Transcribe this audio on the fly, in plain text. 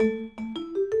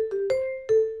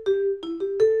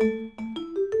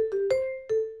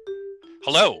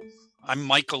Hello, I'm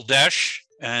Michael Desch,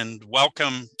 and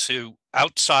welcome to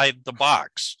Outside the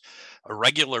Box, a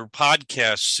regular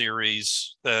podcast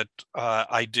series that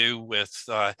I do with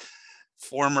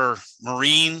former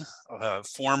Marine,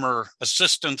 former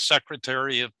Assistant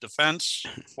Secretary of Defense,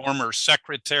 former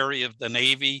Secretary of the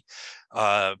Navy,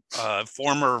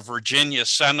 former Virginia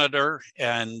Senator,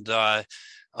 and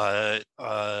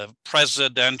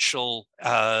presidential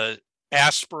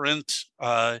aspirant,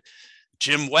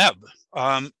 Jim Webb.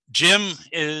 Jim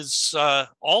is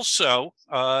also,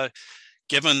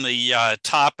 given the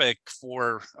topic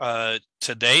for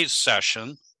today's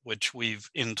session, which we've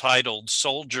entitled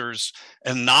Soldiers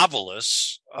and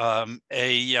Novelists,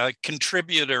 a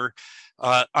contributor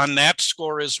on that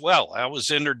score as well. I always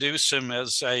introduce him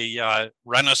as a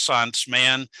Renaissance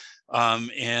man.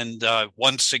 And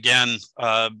once again,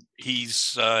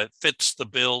 he's fits the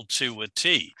bill to a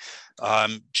T.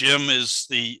 Jim is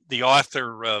the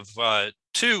author of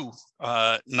two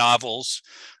novels,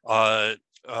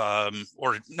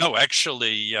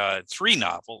 three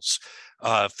novels.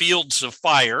 Fields of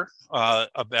Fire,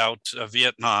 about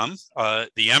Vietnam,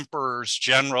 The Emperor's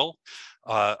General,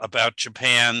 about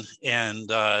Japan, and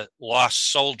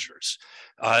Lost Soldiers.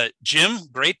 Jim,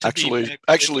 great to be back.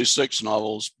 Actually, six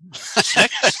novels.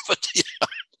 Six? But, yeah.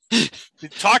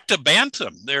 Talk to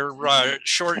Bantam. They're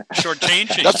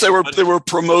shortchanging. That's they were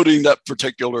promoting that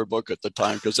particular book at the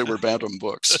time because they were Bantam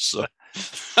books. So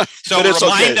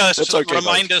remind okay,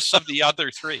 us of the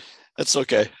other three. That's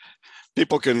okay.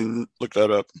 People can look that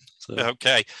up. So.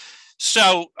 Okay.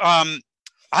 So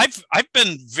I've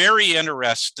been very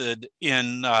interested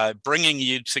in bringing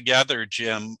you together,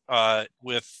 Jim,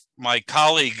 with my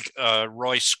colleague,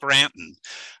 Roy Scranton,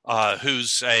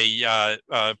 who's a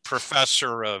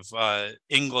professor of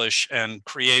English and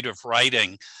creative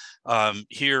writing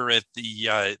here at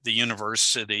the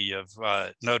University of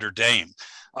Notre Dame.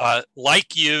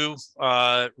 Like you,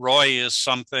 Roy is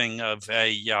something of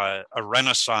a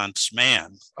Renaissance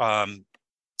man,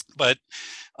 but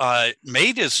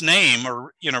made his name,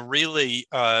 or really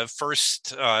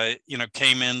first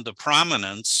came into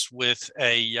prominence with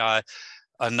a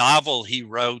novel he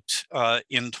wrote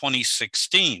in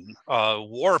 2016,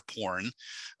 War Porn,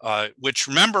 which,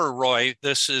 remember, Roy,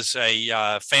 this is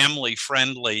a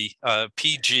family-friendly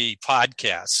PG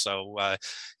podcast, so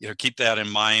keep that in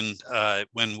mind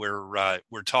when we're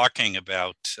talking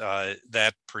about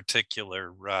that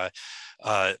particular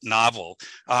novel.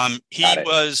 He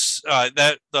was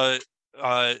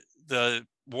the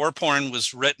War Porn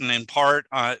was written in part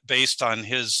based on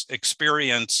his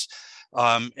experience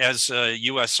as a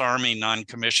U.S. Army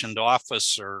non-commissioned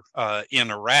officer in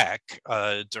Iraq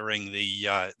during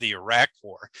the Iraq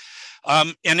War.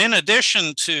 And in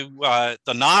addition to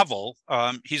the novel,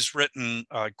 he's written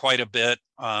quite a bit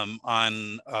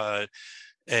on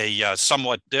a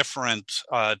somewhat different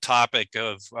topic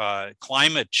of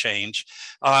climate change.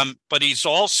 But he's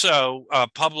also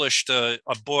published a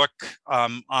book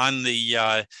on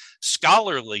the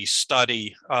scholarly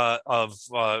study of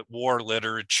war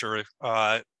literature,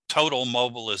 Total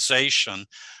Mobilization,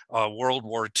 World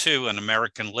War II and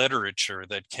American Literature,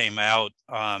 that came out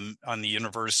on the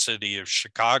University of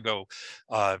Chicago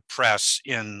Press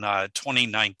in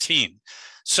 2019.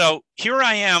 So here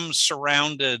I am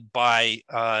surrounded by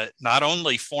not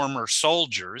only former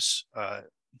soldiers,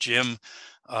 Jim,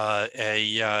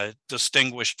 a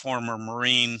distinguished former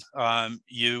Marine,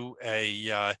 you,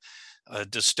 a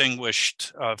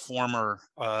distinguished former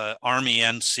Army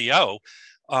NCO,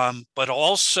 but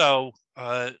also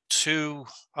two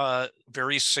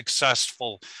very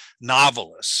successful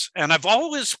novelists. And I've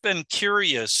always been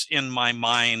curious in my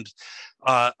mind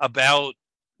about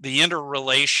the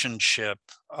interrelationship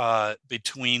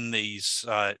between these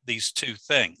two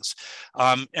things.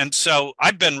 And so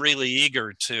I've been really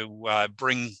eager to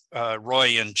bring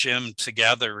Roy and Jim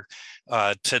together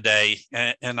today,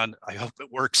 and I hope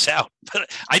it works out.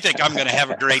 But I think I'm going to have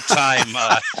a great time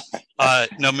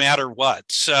no matter what.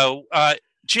 So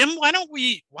Jim, why don't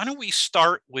we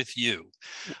start with you?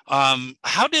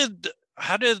 How did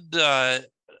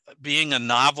being a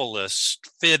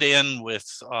novelist fit in with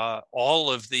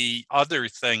all of the other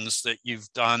things that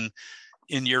you've done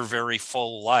in your very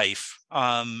full life?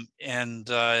 And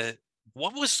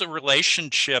what was the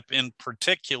relationship in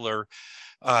particular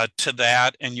to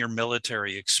that and your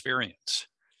military experience?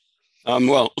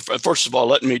 Well, first of all,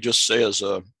 let me just say, as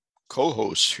a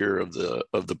co-host here of the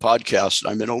podcast,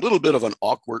 I'm in a little bit of an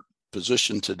awkward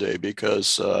position today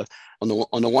because on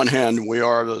the one hand we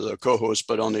are the co-host,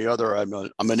 but on the other I'm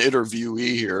an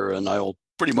interviewee here, and I'll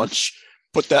pretty much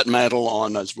put that mantle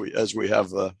on as we have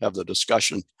the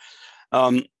discussion.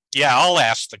 Yeah, I'll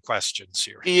ask the questions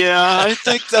here. Yeah, I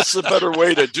think that's the better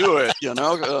way to do it,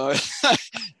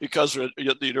 because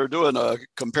you're doing a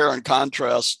compare and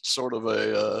contrast sort of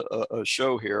a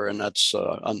show here, and that's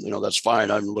that's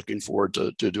fine. I'm looking forward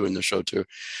to doing the show too.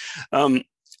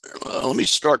 Let me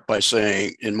start by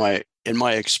saying, in my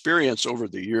experience over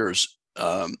the years,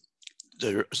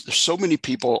 there's so many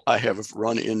people I have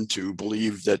run into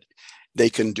believe that they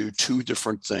can do two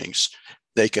different things.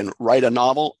 They can write a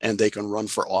novel and they can run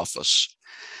for office.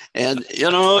 And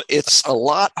it's a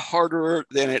lot harder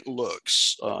than it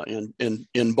looks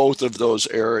in both of those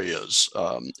areas.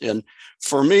 And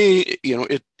for me,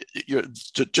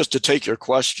 just to take your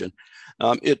question,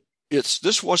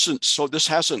 this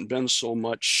hasn't been so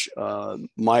much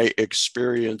my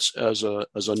experience as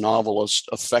a novelist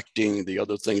affecting the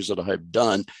other things that I've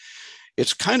done.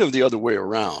 It's kind of the other way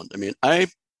around. I mean,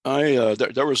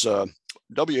 there was a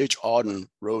W.H. Auden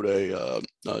wrote a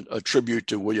tribute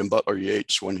to William Butler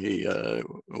Yeats when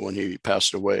he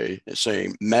passed away,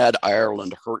 saying, "Mad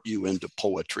Ireland hurt you into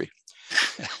poetry."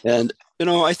 And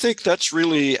I think that's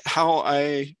really how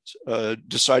I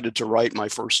decided to write my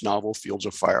first novel, Fields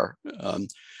of Fire.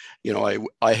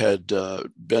 I had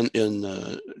been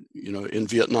in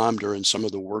Vietnam during some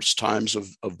of the worst times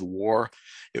of the war.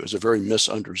 It was a very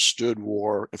misunderstood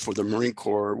war. For the Marine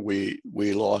Corps, we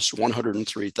lost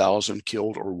 103,000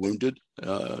 killed or wounded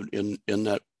in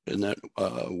that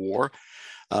war.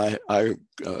 I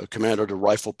commanded a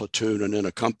rifle platoon and in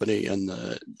a company, and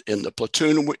in the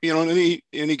platoon,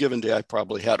 any given day, I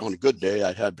probably had, on a good day,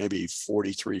 I had maybe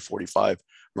 43, 45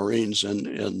 Marines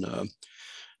in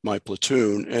my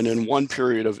platoon. And in one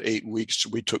period of 8 weeks,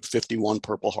 we took 51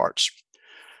 Purple Hearts.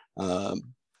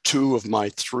 2 of my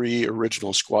 3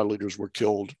 original squad leaders were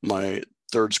killed. My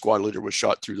 3rd squad leader was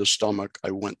shot through the stomach. I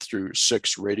went through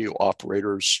 6 radio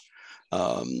operators,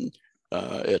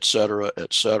 et cetera,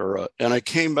 et cetera. And I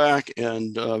came back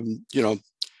and,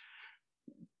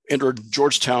 entered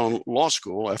Georgetown Law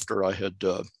School after I had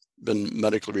been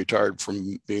medically retired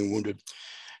from being wounded.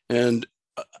 And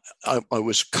I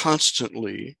was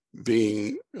constantly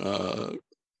being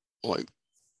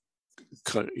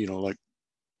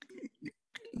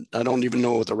I don't even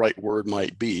know what the right word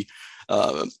might be.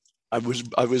 I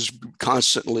was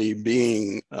constantly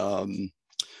being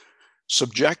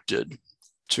subjected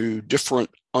to different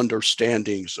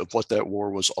understandings of what that war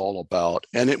was all about,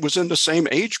 and it was in the same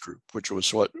age group, which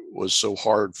was what was so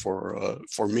hard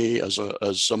for me as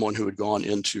someone who had gone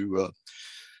into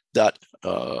that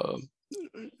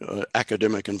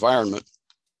academic environment.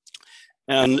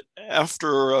 And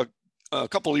after a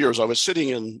couple of years, I was sitting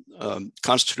in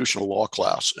constitutional law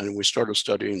class, and we started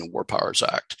studying the War Powers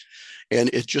Act. And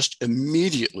it just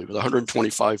immediately, with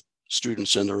 125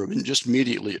 students in the room, and just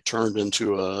immediately it turned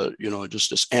into just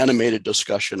this animated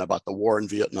discussion about the war in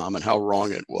Vietnam and how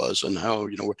wrong it was, and how,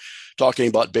 we're talking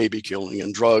about baby killing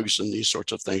and drugs and these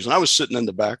sorts of things. And I was sitting in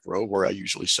the back row where I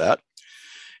usually sat.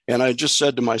 And I just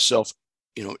said to myself,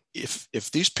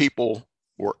 if these people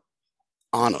were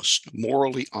honest,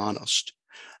 morally honest,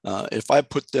 if I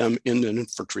put them in an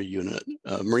infantry unit,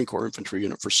 Marine Corps infantry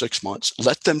unit, for 6 months,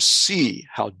 let them see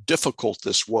how difficult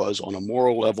this was on a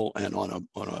moral level and on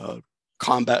a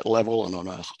combat level and on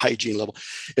a hygiene level.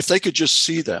 If they could just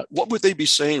see that, what would they be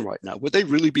saying right now? Would they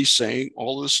really be saying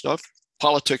all this stuff,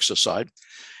 politics aside?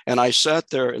 And I sat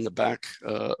there in the back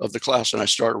of the class, and I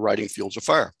started writing Fields of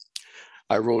Fire.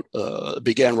 I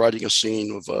began writing a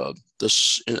scene of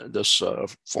this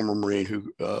former Marine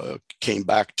who came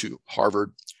back to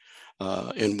Harvard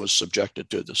and was subjected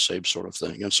to the same sort of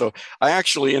thing. And so I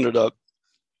actually ended up,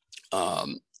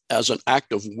 as an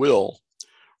act of will,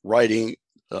 writing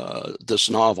this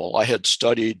novel. I had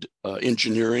studied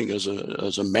engineering as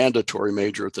a mandatory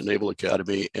major at the Naval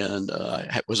Academy, and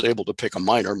I was able to pick a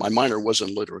minor. My minor was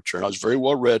in literature, and I was very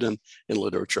well read in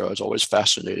literature. I was always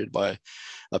fascinated by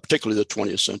particularly the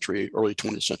 20th century, early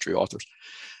 20th century authors.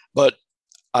 But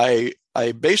I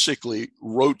basically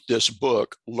wrote this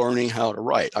book learning how to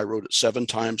write. I wrote it 7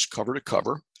 times cover to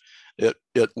cover. It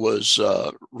was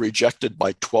rejected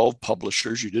by 12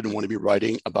 publishers. You didn't want to be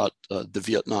writing about the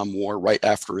Vietnam War right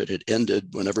after it had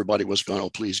ended, when everybody was going, "Oh,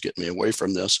 please get me away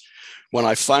from this." When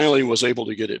I finally was able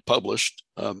to get it published,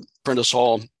 Prentice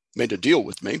Hall made a deal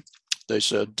with me. They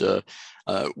said,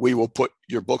 "We will put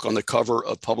your book on the cover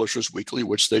of Publishers Weekly,"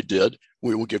 which they did.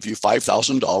 "We will give you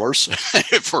 $5,000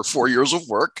 for 4 years of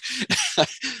work,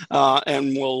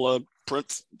 and we'll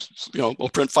print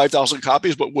 5,000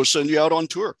 copies, but we'll send you out on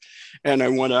tour." And I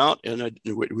went out, and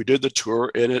we did the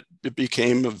tour, and it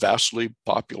became a vastly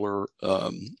popular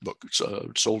book. It's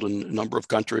sold in a number of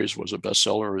countries, was a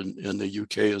bestseller in the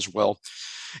UK as well.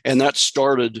 And that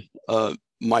started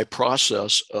my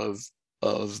process of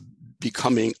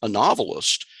becoming a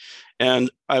novelist. And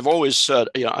I've always said,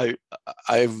 I've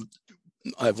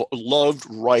loved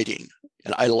writing,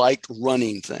 and I liked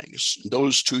running things.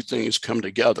 Those two things come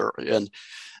together, and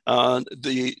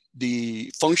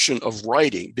the function of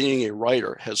writing, being a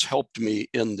writer, has helped me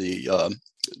in the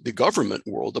government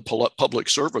world, the public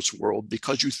service world,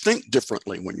 because you think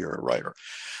differently when you're a writer.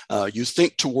 You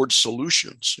think towards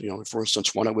solutions. For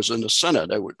instance, when I was in the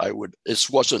Senate, I would. This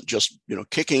wasn't just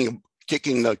kicking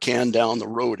the can down the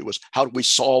road. It was, how do we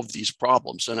solve these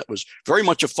problems? And it was very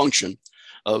much a function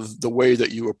of the way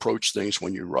that you approach things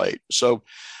when you write. So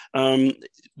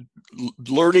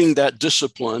learning that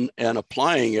discipline and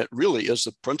applying it really is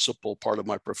the principal part of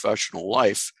my professional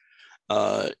life,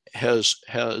 has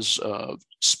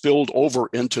spilled over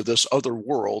into this other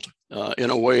world in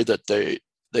a way that they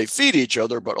feed each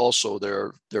other, but also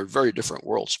they're very different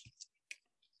worlds.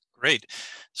 Great.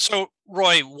 So,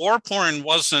 Roy, War Porn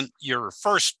wasn't your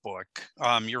first book.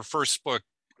 Your first book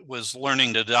was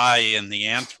Learning to Die in the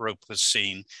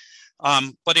Anthropocene.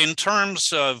 But in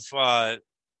terms of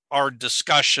our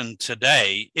discussion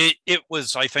today, it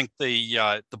was, I think,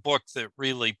 the book that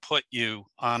really put you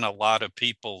on a lot of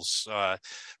people's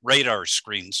radar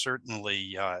screen,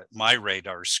 certainly my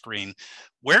radar screen.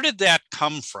 Where did that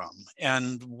come from?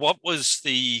 And what was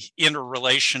the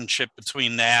interrelationship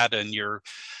between that and your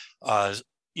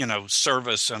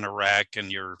service in Iraq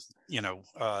and your,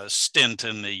 stint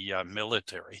in the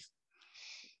military?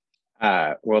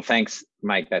 Well, thanks,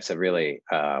 Mike. That's a really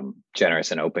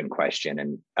generous and open question.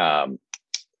 And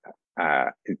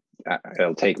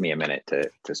it'll take me a minute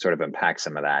to sort of unpack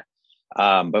some of that.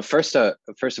 But first of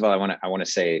all, I want to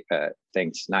say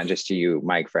thanks not just to you,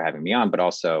 Mike, for having me on, but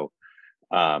also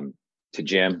to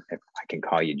Jim, if I can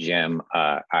call you Jim.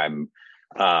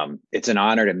 It's an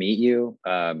honor to meet you.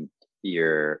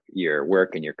 Your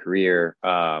work and your career,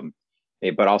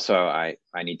 but also I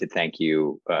need to thank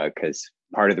you because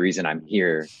part of the reason I'm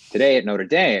here today at Notre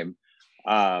Dame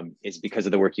is because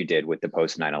of the work you did with the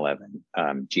post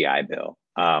 9/11 GI Bill,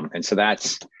 and so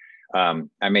that's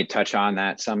I may touch on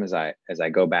that some as I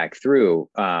go back through,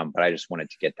 but I just wanted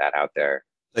to get that out there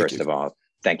first of all.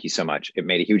 Thank you so much. It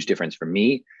made a huge difference for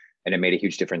me, and it made a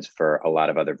huge difference for a lot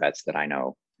of other vets that I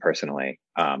know personally.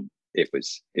 It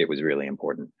was really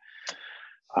important.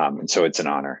 And so it's an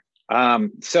honor.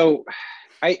 So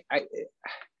I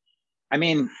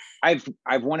mean, I've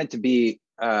wanted to be,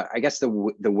 I guess the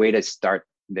way to start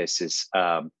this is,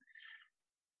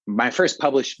 my first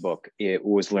published book, it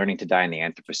was Learning to Die in the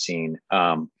Anthropocene.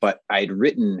 But I'd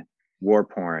written War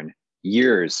Porn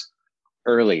years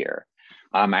earlier.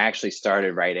 I actually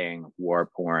started writing War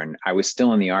Porn. I was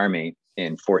still in the Army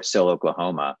in Fort Sill,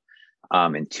 Oklahoma,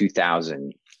 in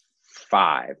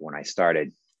 2005 when I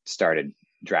started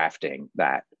drafting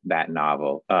that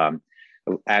novel.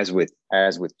 As with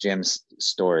Jim's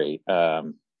story,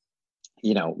 writing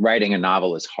a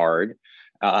novel is hard,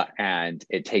 and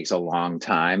it takes a long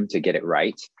time to get it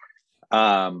right.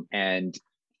 And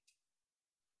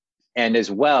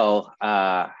as well,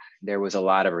 there was a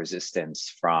lot of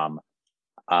resistance from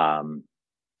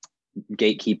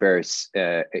gatekeepers,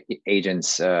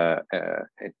 agents,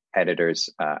 editors,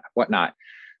 whatnot,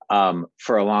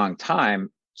 for a long time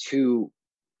to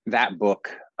that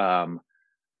book,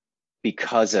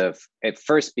 because there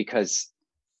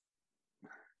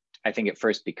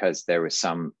was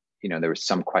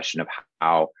some question of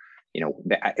how,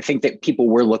 I think that people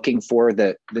were looking for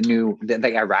the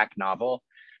Iraq novel,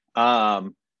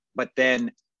 but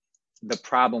then the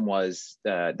problem was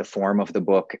the form of the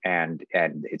book and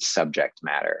its subject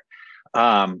matter,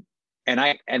 and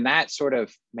that sort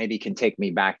of maybe can take me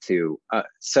back to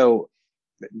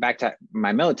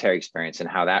my military experience and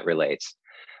how that relates.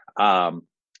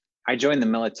 I joined the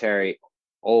military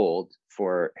old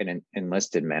for an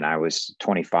enlisted man. I was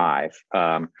 25.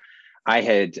 I'm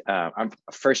a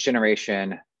first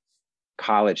generation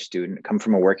college student, come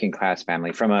from a working class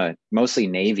family, from a mostly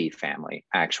Navy family,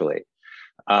 actually.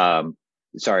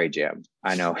 Sorry, Jim.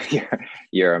 I know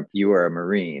you were a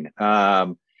Marine.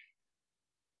 But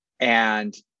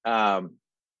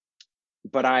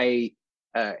I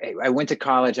went to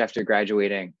college after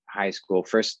graduating high school,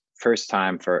 first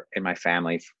time in my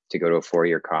family to go to a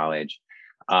 4-year college.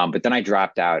 But then I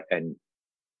dropped out and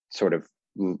sort of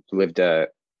lived a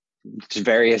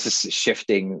various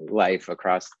shifting life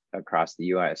across the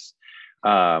U.S.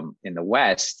 In the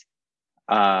West,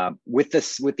 with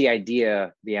the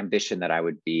idea, the ambition that I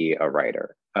would be a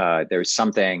writer. There's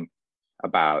something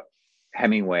about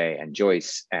Hemingway and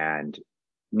Joyce and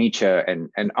Nietzsche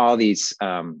and all these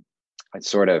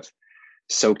sort of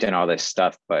soaked in all this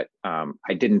stuff, but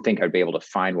I didn't think I'd be able to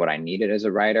find what I needed as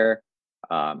a writer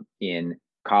in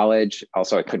college.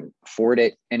 Also, I couldn't afford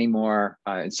it anymore,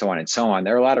 and so on and so on.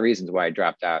 There are a lot of reasons why I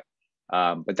dropped out.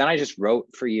 But then I just wrote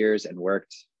for years and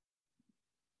worked,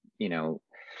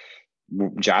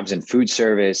 jobs in food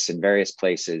service in various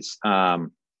places.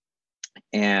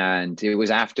 And it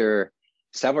was after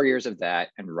several years of that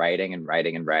and writing,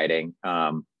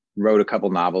 wrote a couple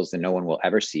novels that no one will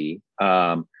ever see.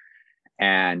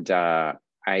 And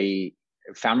I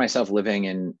found myself living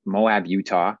in Moab,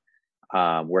 Utah,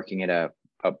 working at a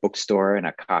bookstore and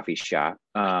a coffee shop.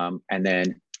 And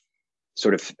then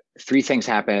sort of three things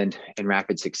happened in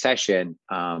rapid succession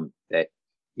that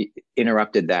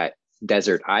interrupted that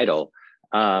desert idyll.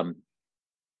 A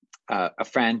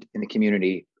friend in the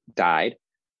community died.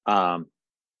 I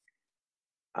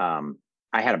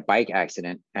had a bike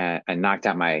accident and knocked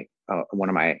out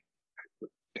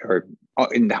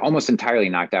almost entirely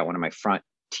knocked out one of my front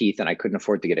teeth, and I couldn't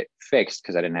afford to get it fixed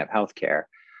because I didn't have health care.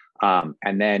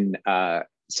 And then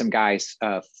some guys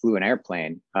flew an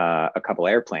airplane, a couple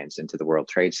airplanes into the World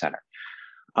Trade Center.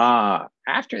 At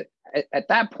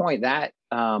that point, that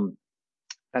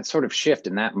sort of shift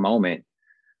in that moment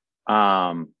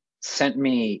sent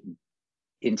me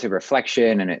into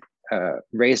reflection, and it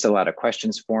raised a lot of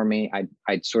questions for me.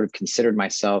 I'd sort of considered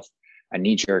myself a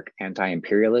knee-jerk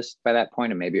anti-imperialist by that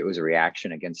point, and maybe it was a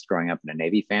reaction against growing up in a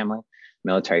Navy family,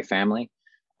 military family.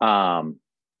 But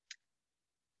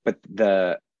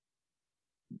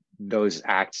those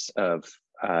acts of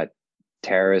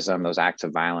terrorism, those acts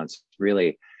of violence,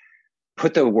 really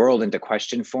put the world into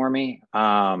question for me.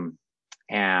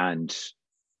 And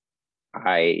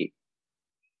I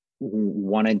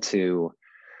wanted to,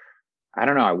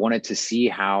 I wanted to see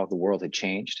how the world had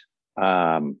changed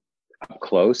up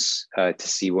close, to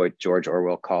see what George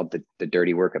Orwell called the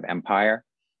dirty work of empire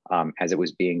as it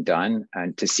was being done,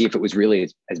 and to see if it was really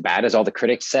as bad as all the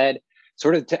critics said.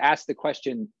 Sort of to ask the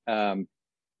question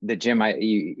that Jim,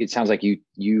 it sounds like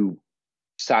you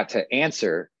sought to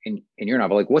answer in your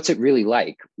novel, like, what's it really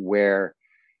like where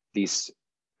these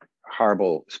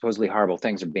supposedly horrible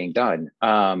things are being done,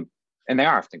 and they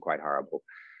are often quite horrible.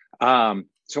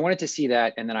 So I wanted to see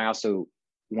that, and then I also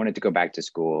wanted to go back to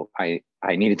school. I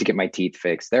needed to get my teeth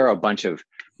fixed. There are a bunch of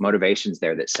motivations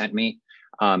there that sent me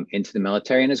into the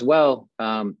military, and as well,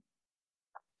 I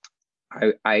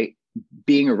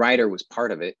being a writer was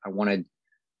part of it. I wanted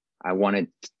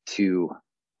to,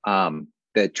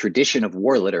 the tradition of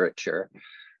war literature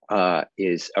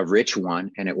is a rich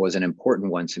one, and it was an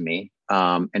important one to me.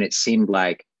 And it seemed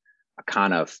like a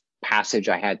kind of passage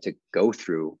I had to go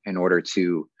through in order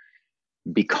to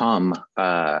become,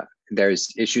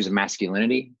 there's issues of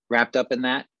masculinity wrapped up in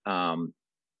that,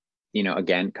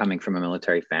 again, coming from a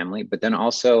military family, but then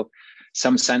also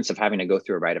some sense of having to go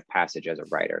through a rite of passage as a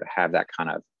writer, to have that kind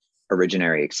of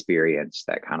originary experience,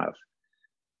 that kind of,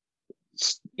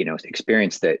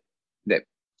 experience that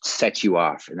sets you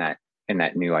off in that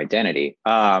new identity.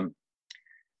 And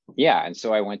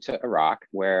so I went to Iraq,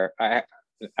 where I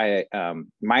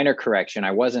minor correction,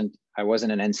 I wasn't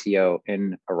an NCO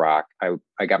in Iraq. I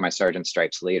got my sergeant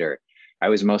stripes later. I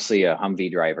was mostly a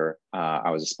Humvee driver. I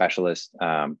was a specialist.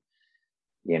 I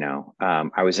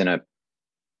was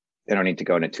I don't need to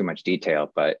go into too much detail,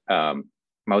 but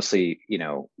mostly,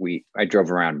 I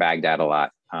drove around Baghdad a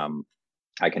lot.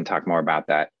 I can talk more about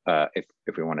that if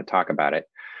we want to talk about it.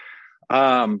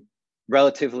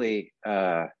 Relatively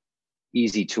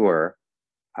easy tour,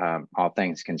 all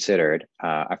things considered.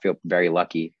 I feel very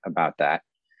lucky about that.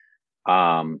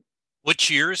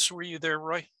 Which years were you there,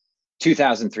 Roy?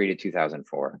 2003 to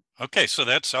 2004. Okay, so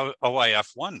that's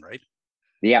OIF 1, right?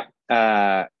 Yeah.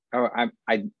 I'm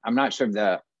not sure of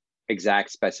the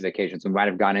exact specifications. We might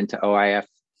have gone into OIF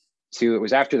 2. It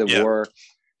was after the war,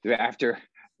 after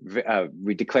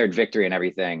we declared victory and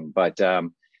everything, but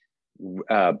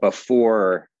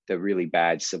before the really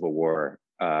bad civil war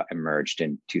emerged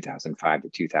in 2005 to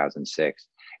 2006.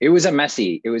 It was a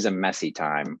messy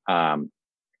time,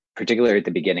 particularly at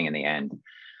the beginning and the end.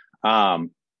 But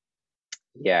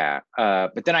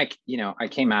then I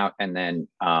came out and then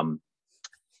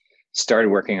started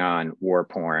working on war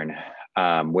porn,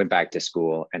 went back to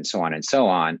school, and so on and so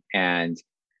on. And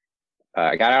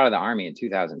I got out of the Army in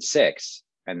 2006,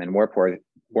 and then war porn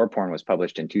was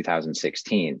published in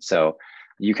 2016. So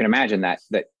you can imagine that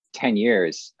 10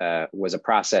 years was a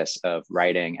process of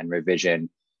writing and revision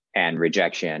and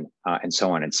rejection, and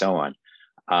so on and so on.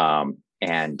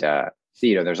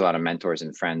 There's a lot of mentors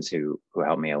and friends who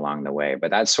helped me along the way.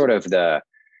 But that's sort of the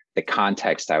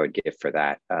context I would give for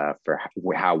that, for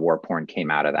how war porn came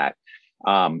out of that.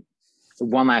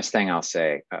 one last thing I'll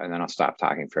say, and then I'll stop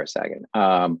talking for a second,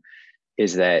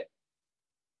 is that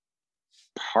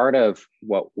part of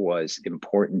what was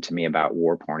important to me about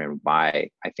war porn and why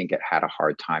I think it had a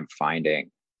hard time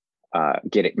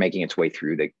making its way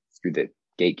through the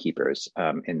gatekeepers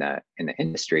in the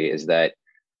industry is that,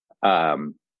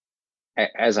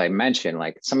 as I mentioned,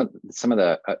 like some of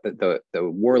the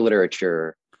war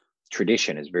literature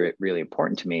tradition is really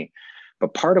important to me,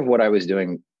 but part of what I was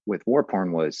doing with war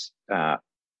porn was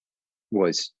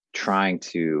trying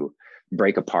to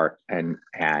break apart and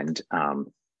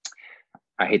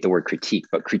I hate the word critique,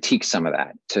 but critique some of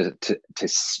that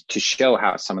to show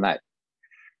how some of that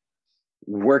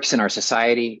works in our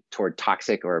society toward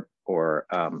toxic or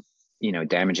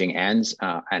damaging ends,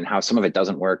 and how some of it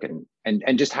doesn't work,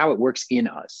 and just how it works in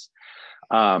us.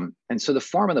 And so the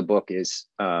form of the book is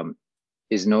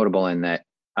notable in that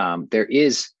there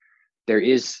is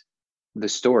the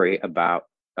story about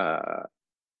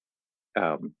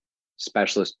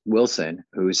Specialist Wilson,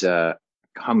 who's a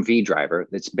Humvee driver,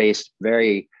 that's based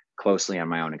very closely on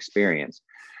my own experience.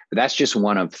 But that's just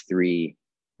one of three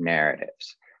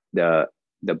narratives. The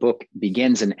book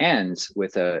begins and ends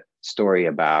with a story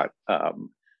about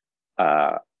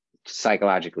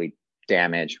psychologically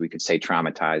damaged, we could say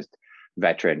traumatized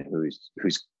veteran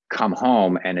who's come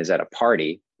home and is at a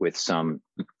party with some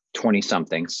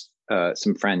 20-somethings,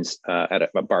 some friends at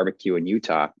a barbecue in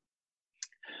Utah.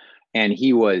 And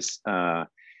he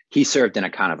served in a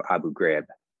kind of Abu Ghraib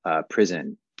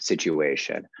prison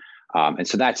situation. And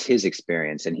so that's his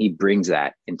experience. And he brings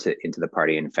that into the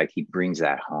party. In fact, he brings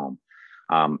that home.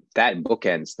 That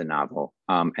bookends the novel.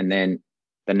 And then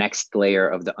the next layer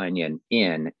of the onion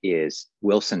is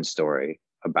Wilson's story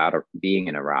about being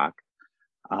in Iraq,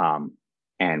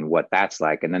 and what that's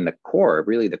like. And then the core of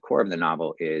the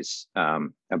novel is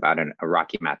about an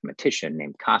Iraqi mathematician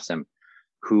named Qasim,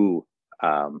 who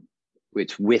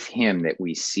it's with him that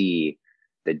we see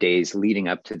the days leading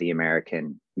up to the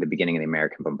beginning of the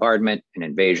American bombardment and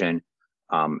invasion,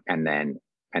 and then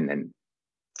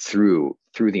through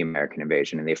the American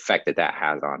invasion, and the effect that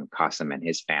has on Qasim and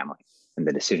his family, and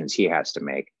the decisions he has to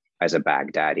make as a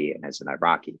Baghdadi and as an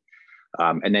Iraqi.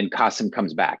 And then Qasim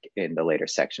comes back in the later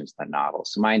sections of the novel.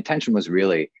 So my intention was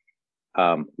really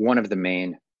one of the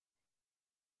main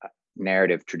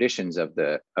narrative traditions of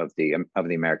the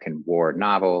American war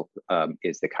novel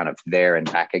is the kind of there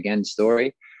and back again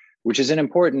story, which is an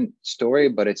important story,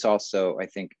 but it's also, I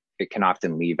think, it can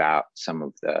often leave out some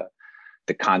of the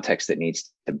context that needs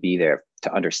to be there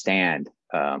to understand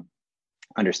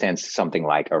something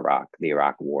like Iraq, the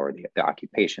Iraq War, the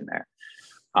occupation there.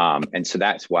 And so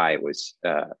that's why it was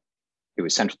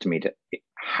central to me to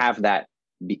have that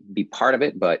be part of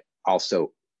it, but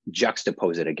also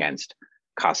juxtapose it against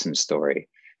Qasim's story,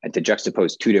 and to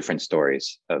juxtapose two different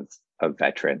stories of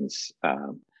veterans,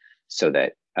 so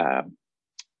that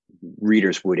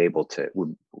readers would be able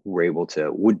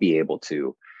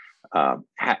to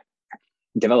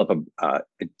develop a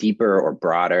deeper or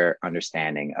broader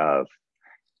understanding of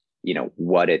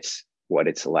what it's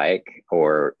like,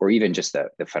 or even just the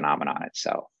phenomenon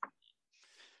itself.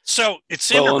 So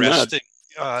it's interesting.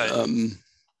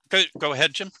 Go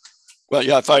ahead, Jim. Well,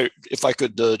 yeah, if I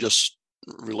could just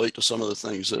relate to some of the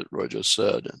things that Roy just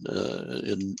said,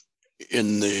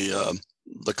 in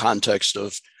the context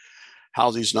of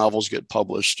how these novels get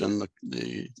published and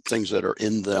the things that are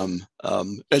in them.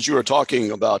 As you were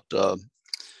talking about the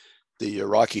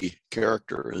Iraqi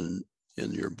character in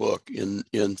your book, in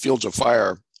Fields of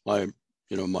Fire, my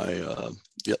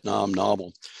Vietnam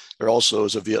novel, there also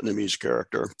is a Vietnamese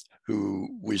character who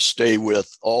we stay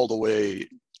with all the way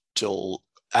till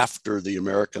after the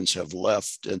Americans have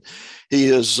left, and he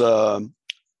is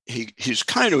he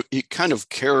kind of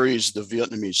carries the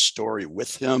Vietnamese story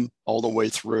with him all the way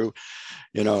through.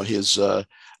 His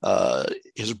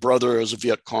brother is a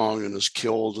Viet Cong and is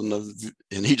killed,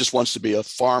 and he just wants to be a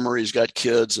farmer. He's got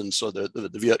kids, and so the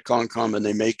Viet Cong come and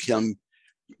they make him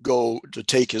go to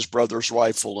take his brother's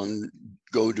rifle and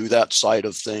go do that side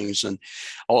of things. And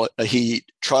he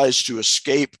tries to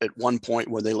escape at one point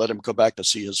when they let him go back to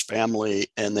see his family,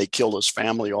 and they kill his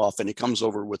family off, and he comes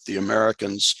over with the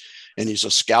Americans, and he's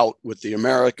a scout with the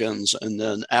Americans. And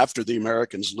then after the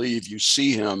Americans leave, you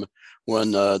see him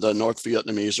when the North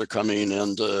Vietnamese are coming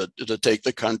in to take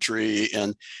the country.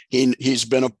 And he's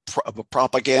been a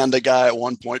propaganda guy at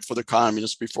one point for the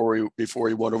communists before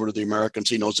he went over to the Americans.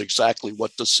 He knows exactly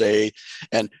what to say.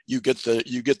 And you get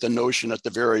the notion at the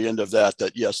very end of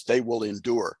that yes, they will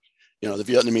endure. The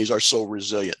Vietnamese are so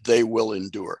resilient, they will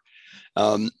endure.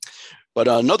 But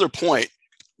another point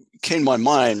came to my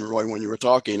mind, Roy, when you were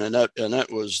talking, and that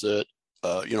was that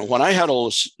when I had all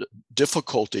this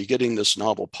difficulty getting this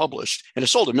novel published, and it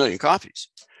sold 1 million copies,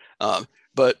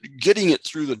 but getting it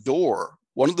through the door,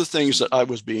 one of the things that I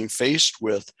was being faced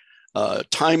with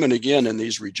time and again in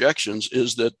these rejections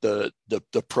is that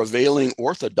the prevailing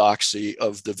orthodoxy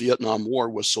of the Vietnam War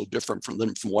was so different from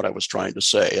what I was trying to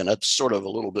say. And that's sort of a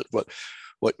little bit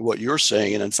what you're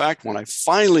saying. And in fact, when I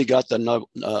finally got the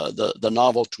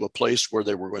novel to a place where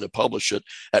they were going to publish it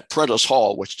at Prentice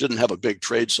Hall, which didn't have a big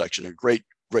trade section, a great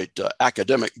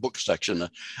academic book section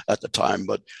at the time,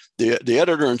 but the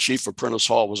editor-in-chief of Prentice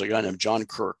Hall was a guy named John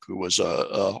Kirk, who was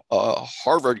a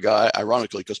Harvard guy,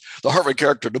 ironically, because the Harvard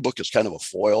character in the book is kind of a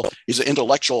foil. He's an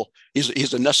intellectual,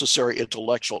 he's a necessary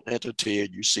intellectual entity,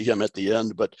 and you see him at the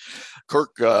end. But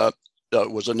Kirk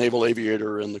was a naval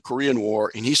aviator in the Korean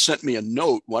War, and he sent me a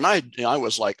note when I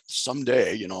was like,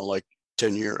 someday, like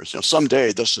 10 years,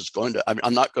 someday this is going to,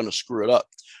 I'm not going to screw it up.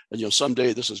 And,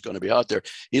 someday this is going to be out there.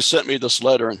 He sent me this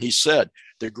letter, and he said,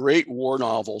 the great war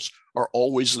novels are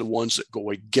always the ones that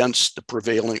go against the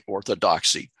prevailing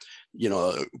orthodoxy.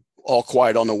 All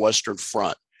Quiet on the Western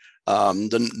Front,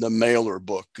 the Mailer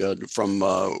book from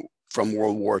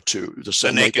World War II,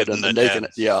 the Naked and the Dead.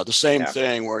 Yeah, the same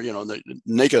thing where, the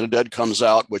Naked and the Dead comes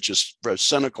out, which is very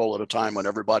cynical at a time when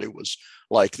everybody was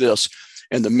like this.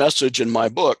 And the message in my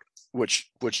book, which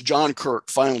John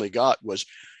Kirk finally got, was,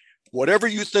 whatever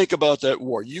you think about that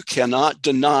war, you cannot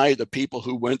deny the people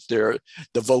who went there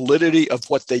the validity of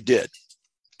what they did.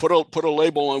 Put a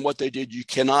label on what they did. You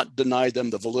cannot deny them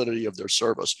the validity of their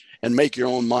service, and make your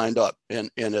own mind up.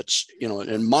 And it's,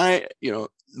 and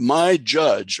my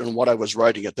judge on what I was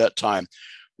writing at that time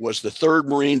was the 3rd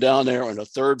Marine down there and a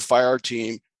 3rd Fire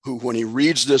Team, who, when he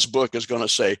reads this book, is going to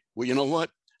say, well, you know what?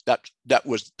 That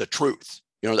was the truth.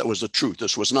 That was the truth.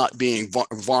 This was not being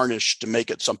varnished to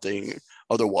make it something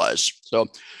otherwise. So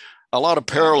a lot of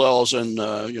parallels in,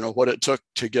 what it took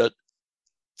to get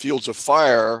Fields of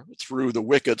Fire through the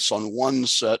wickets on one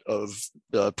set of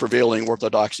prevailing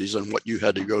orthodoxies, and what you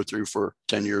had to go through for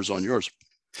 10 years on yours.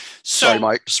 So, sorry,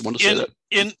 Mike, just want to say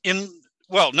that.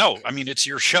 Well, no, I mean, it's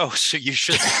your show, so you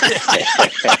should.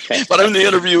 But I'm the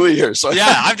interviewee here, so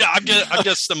yeah, I'm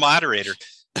just the moderator.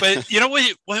 But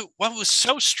what was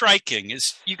so striking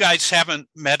is you guys haven't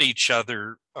met each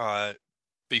other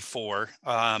before,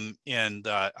 and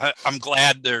I'm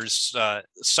glad there's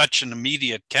such an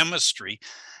immediate chemistry.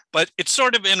 But it's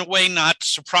sort of, in a way, not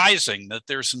surprising that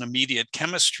there's an immediate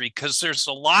chemistry, because there's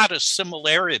a lot of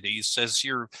similarities as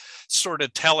you're sort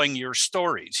of telling your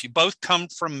stories. You both come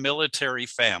from military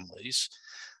families.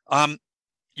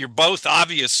 You're both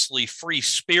obviously free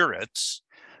spirits,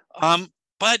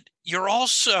 but you're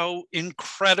also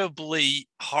incredibly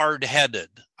hard-headed.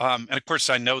 And of course,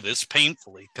 I know this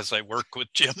painfully because I work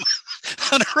with Jim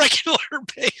on a regular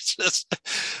basis.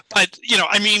 But,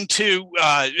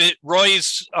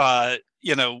 Roy's,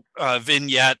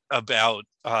 vignette about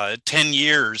 10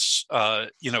 years,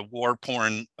 war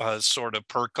porn sort of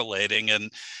percolating.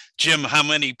 And Jim, how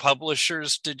many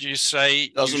publishers did you say?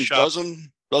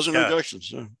 Dozen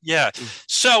rejections. Yeah.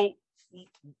 So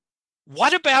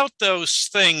what about those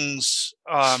things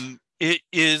it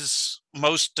is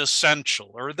most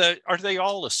essential? Or are they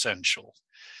all essential?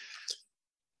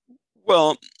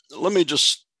 Well, let me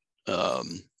just I'll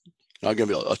give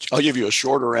you a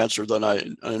shorter answer than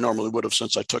I normally would have,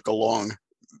 since I took a long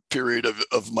period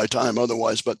of my time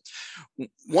otherwise. But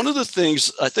one of the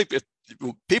things I think, if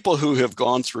people who have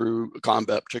gone through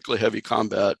combat, particularly heavy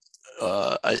combat,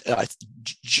 I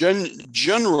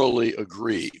generally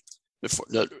agree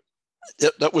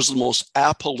that was the most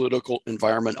apolitical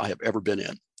environment I have ever been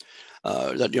in.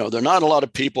 That there are not a lot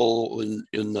of people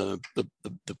in the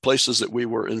places that we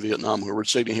were in Vietnam who were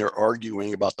sitting here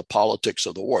arguing about the politics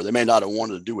of the war. They may not have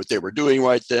wanted to do what they were doing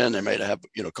right then. They may have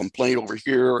complaint over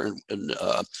here, and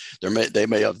they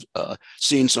may have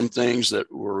seen some things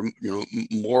that were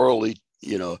morally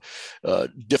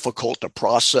difficult to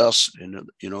process. And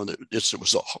it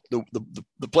was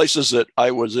the places that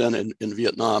I was in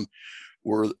Vietnam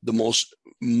were the most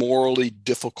morally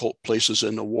difficult places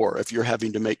in the war. If you're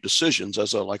having to make decisions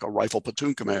as a rifle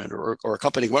platoon commander or a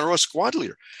company commander or a squad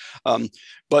leader,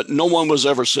 but no one was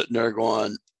ever sitting there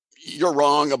going, "You're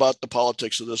wrong about the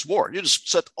politics of this war." You just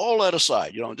set all that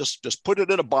aside. Just put it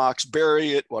in a box,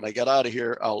 bury it. When I get out of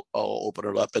here, I'll open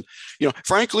it up. And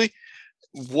frankly,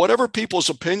 whatever people's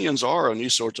opinions are on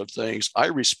these sorts of things, I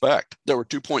respect. There were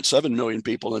 2.7 million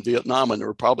people in Vietnam, and there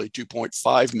were probably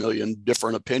 2.5 million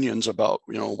different opinions about,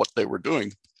 what they were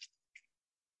doing.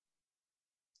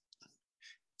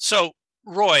 So,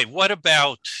 Roy, what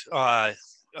about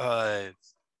the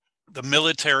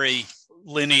military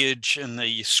lineage in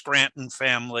the Scranton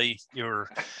family, your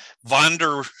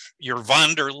wanderlust,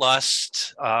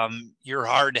 your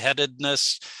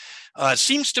hard-headedness.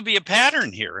 Seems to be a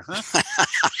pattern here, huh?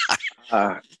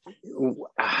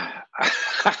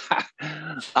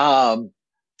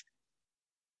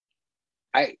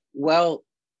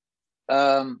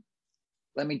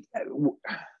 Let me.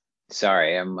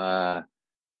 Sorry, I'm.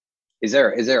 Is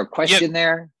there a question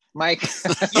there, Mike?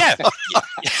 Yeah.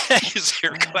 Is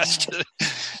there a question?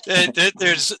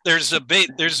 There's a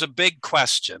big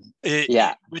question.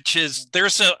 Which is,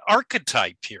 there's an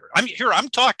archetype here. I'm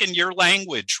talking your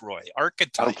language, Roy.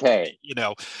 Archetype. Okay.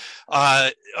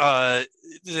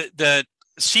 That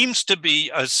seems to be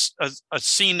a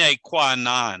sine qua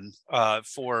non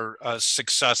for a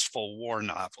successful war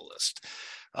novelist.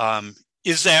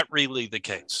 Is that really the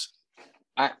case?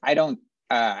 I don't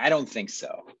think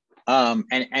so. And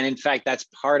in fact, that's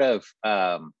part of.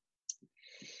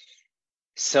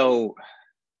 So,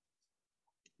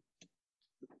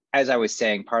 as I was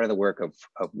saying, part of the work of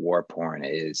war porn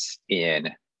is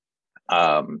in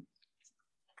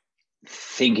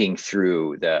thinking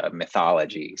through the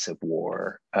mythologies of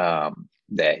war. And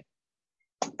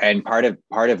part of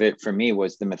it for me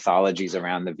was the mythologies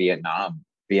around the Vietnam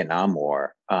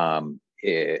War,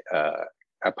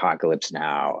 Apocalypse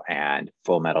Now, and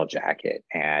Full Metal Jacket,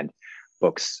 and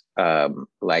books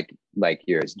like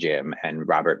yours, Jim, and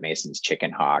Robert Mason's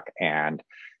Chicken Hawk, and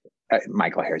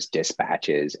Michael Hare's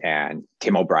Dispatches, and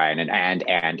Tim O'Brien, and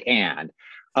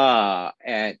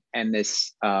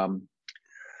this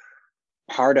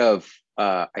part of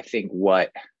I think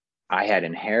what I had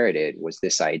inherited was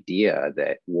this idea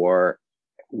that war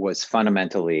was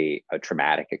fundamentally a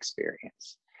traumatic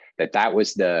experience. That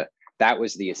was the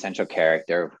essential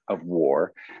character of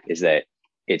war, is that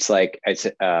it's a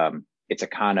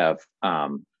kind of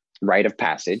rite of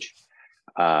passage,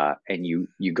 and you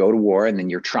go to war and then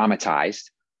you're traumatized.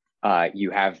 I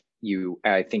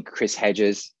think Chris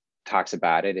Hedges talks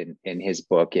about it in his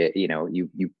book.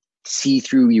 You see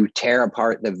through, you tear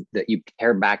apart you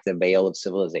tear back the veil of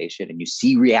civilization, and you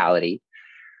see reality,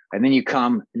 and then you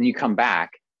come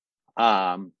back,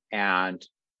 and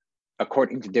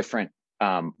according to different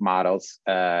models,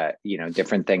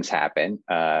 different things happen.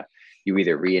 You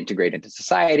either reintegrate into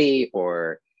society,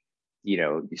 or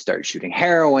you start shooting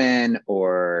heroin,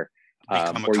 or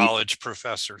become a college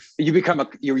professor. You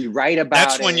write about.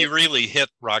 That's when you really hit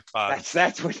rock bottom.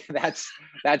 That's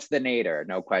the nadir,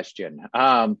 no question.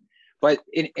 But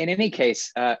in any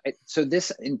case, so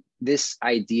this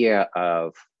idea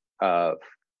of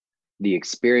the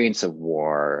experience of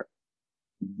war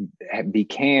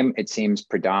became, it seems,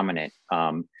 predominant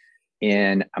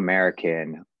in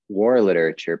American war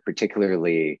literature,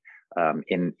 particularly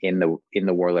in the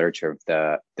war literature of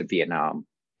the Vietnam,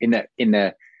 in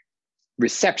the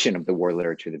reception of the war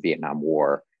literature of the Vietnam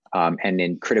War, and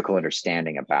in critical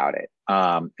understanding about it.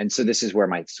 And so this is where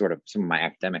some of my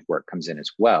academic work comes in as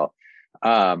well.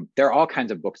 There are all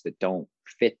kinds of books that don't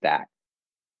fit that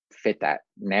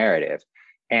narrative,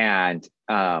 and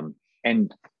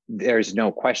there's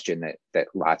no question that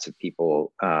lots of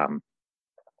people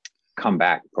come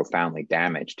back profoundly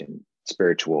damaged in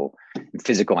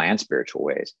physical and spiritual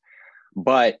ways.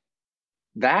 But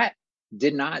that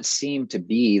did not seem to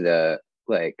be the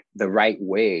right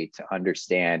way to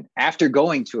understand. After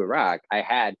going to Iraq, I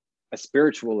had a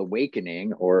spiritual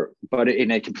awakening, but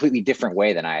in a completely different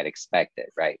way than I had expected,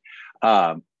 right?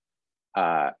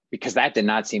 Because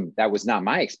that was not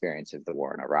my experience of the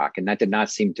war in Iraq, and that did not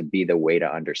seem to be the way to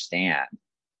understand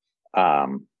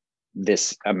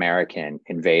this American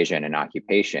invasion and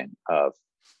occupation of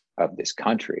this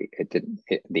country. It didn't.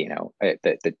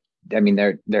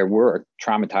 There were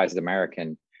traumatized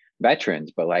American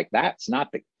veterans, but that's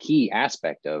not the key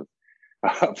aspect of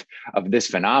this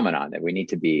phenomenon that we need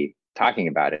to be talking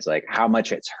about. Is how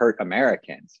much it's hurt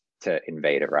Americans to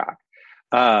invade Iraq.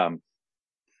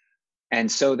 And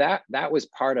so that was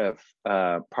part of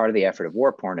the effort of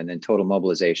war porn. And then Total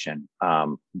Mobilization,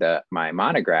 my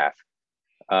monograph,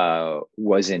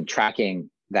 was in tracking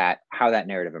how that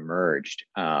narrative emerged,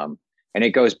 and it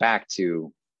goes back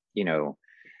to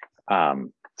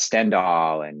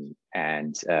Stendhal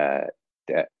and the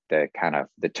kind of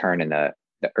the turn in the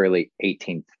early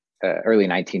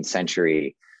 19th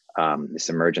century, this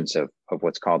emergence of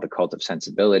what's called the cult of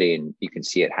sensibility, and you can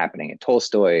see it happening in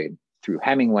Tolstoy, through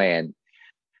Hemingway, and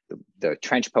the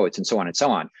trench poets, and so on and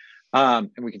so on. And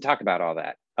we can talk about all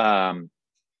that. And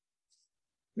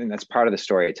that's part of the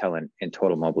story I tell in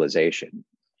Total Mobilization.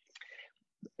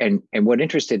 And what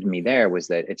interested me there was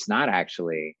that that's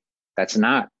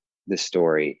not the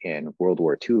story in World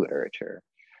War II literature.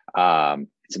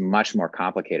 it's a much more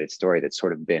complicated story that's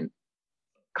sort of been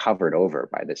covered over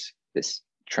by this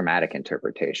traumatic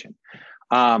interpretation.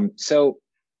 So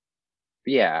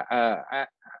yeah,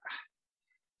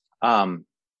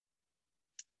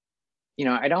 you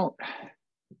know, I don't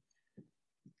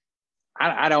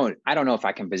know if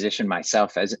I can position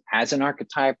myself as an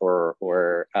archetype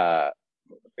or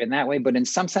in that way, but in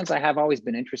some sense, I have always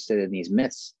been interested in these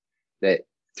myths that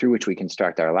through which we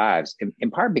construct our lives,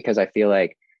 in part because I feel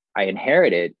like I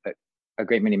inherited a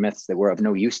great many myths that were of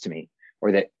no use to me,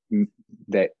 or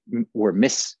that were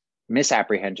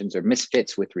misapprehensions or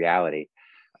misfits with reality.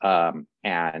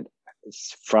 And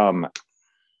from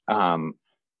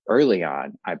early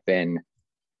on, I've been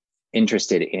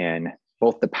interested in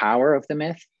both the power of the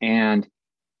myth and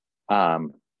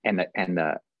the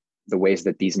ways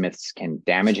that these myths can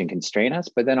damage and constrain us,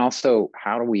 but then also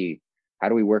how do we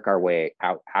work our way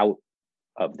out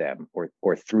of them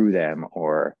or through them,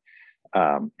 or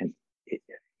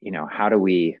you know, how do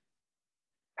we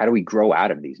grow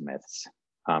out of these myths,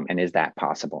 and is that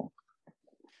possible?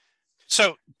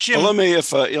 So Jim, well, let me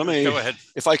go ahead.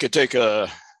 If I could take a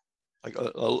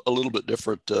little bit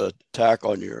different tack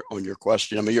on your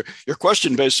question. I mean, your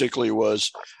question basically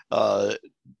was,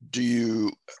 do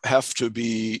you have to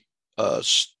be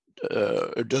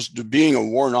does being a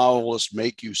war novelist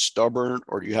make you stubborn,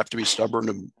 or do you have to be stubborn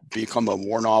to become a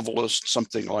war novelist?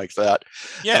 Something like that.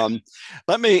 Yeah.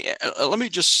 Let me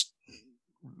just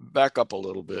back up a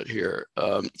little bit here.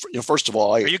 First of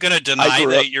all, are you going to deny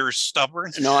that you're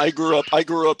stubborn? No, I grew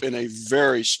up in a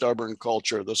very stubborn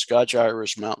culture, the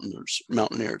Scotch-Irish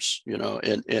mountaineers, you know,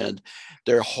 and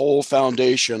their whole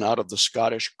foundation out of the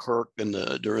Scottish Kirk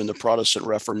during the Protestant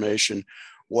Reformation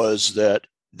was that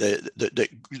the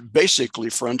basically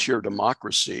frontier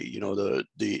democracy. You know, the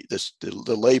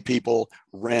lay people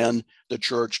ran the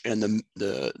church, and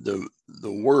the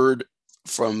word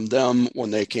from them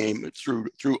when they came through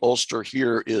Ulster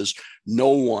here is no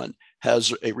one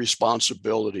has a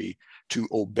responsibility to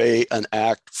obey an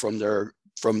act from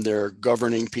their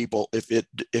governing people if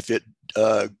it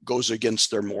goes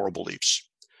against their moral beliefs.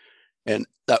 And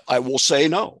that I will say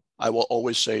no. I will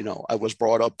always say no. I was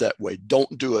brought up that way.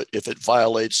 Don't do it if it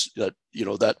violates that, you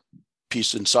know, that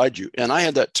piece inside you. And I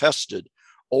had that tested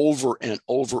over and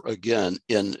over again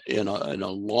in a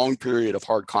long period of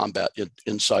hard combat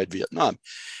inside Vietnam,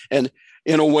 and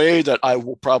in a way that I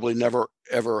will probably never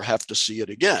ever have to see it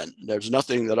again. There's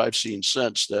nothing that I've seen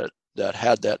since that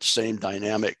had that same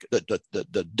dynamic,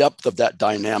 the depth of that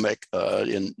dynamic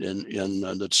in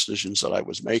the decisions that I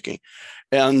was making.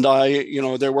 And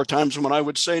there were times when I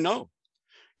would say no,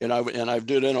 and I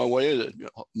did in a way that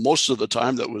most of the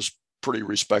time that was pretty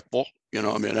respectful. You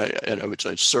know, I mean, I would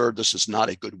say, sir, this is not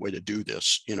a good way to do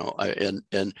this. You know,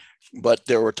 but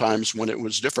there were times when it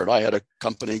was different. I had a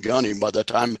company gunny. By the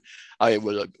time I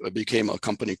became a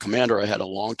company commander, I had a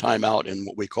long time out in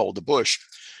what we called the bush.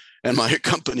 And my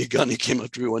company gunny came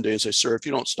up to me one day and said, sir, if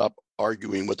you don't stop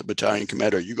arguing with the battalion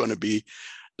commander, you're going to be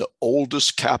the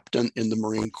oldest captain in the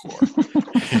Marine Corps.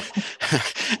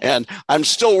 And I'm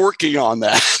still working on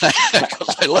that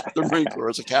because I left the Marine Corps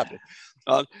as a captain.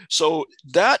 So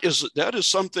that is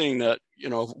something that, you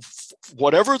know,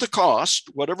 whatever the cost,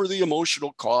 whatever the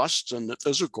emotional costs and the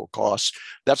physical costs,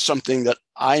 that's something that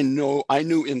I knew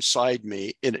inside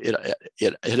me.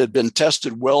 It had been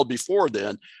tested well before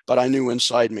then, but I knew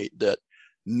inside me that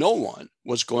no one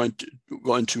was going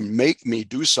to make me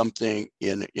do something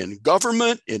in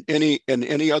government, in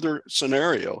any other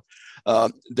scenario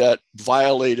that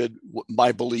violated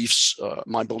my beliefs,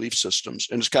 my belief systems.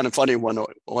 And it's kind of funny, when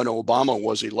Obama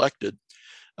was elected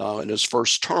in his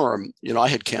first term, you know, I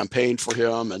had campaigned for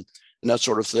him and that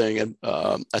sort of thing. And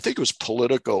I think it was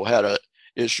Politico had a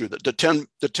issue that the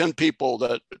 10 people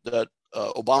that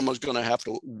Obama was going to have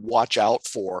to watch out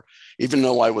for, even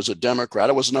though I was a Democrat.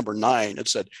 I was number 9. It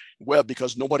said, well,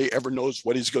 because nobody ever knows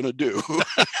what he's going to do.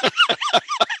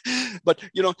 But,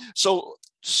 you know, so,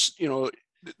 you know,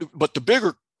 but the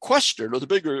bigger question, or the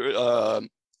bigger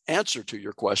answer to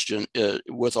your question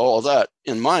with all of that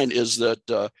in mind, is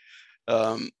that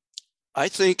I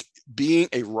think being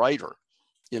a writer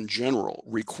in general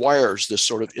requires this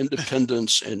sort of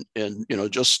independence and you know,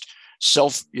 just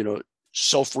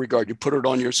self-regard. You put it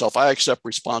on yourself. I accept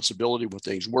responsibility when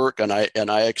things work, and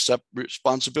I accept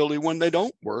responsibility when they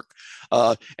don't work.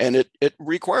 And it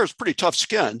requires pretty tough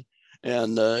skin.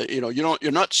 And you know,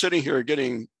 you're not sitting here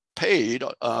getting paid.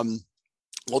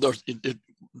 Well, there's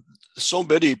so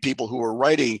many people who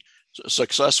are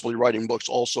successfully writing books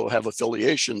also have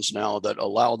affiliations now that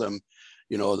allow them,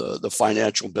 you know, the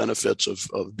financial benefits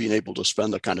of being able to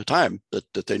spend the kind of time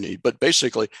that they need. But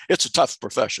basically, it's a tough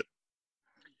profession.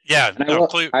 Yeah, And no,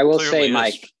 I will clearly say, is.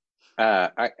 Mike,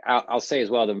 I'll say as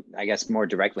well to, I guess, more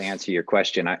directly answer your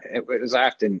question. It was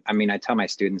often, I mean, I tell my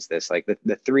students this, like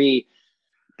the three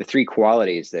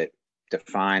qualities that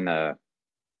define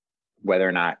whether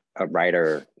or not a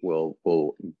writer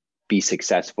will be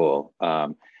successful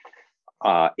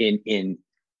in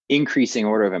increasing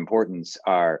order of importance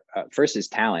are first is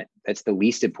talent. That's the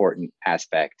least important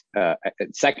aspect.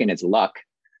 Second is luck.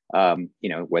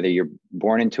 Whether you're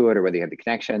born into it or whether you have the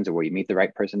connections or where you meet the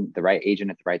right person, the right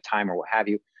agent at the right time or what have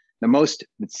you. The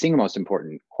single most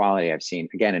important quality I've seen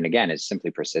again and again is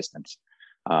simply persistence.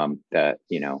 The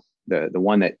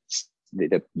one that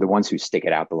the ones who stick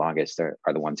it out the longest are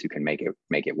the ones who can make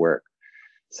it work.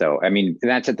 So, I mean,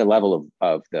 that's at the level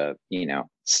of the,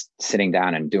 sitting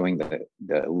down and doing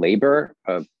the labor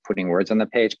of putting words on the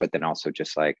page, but then also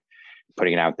just like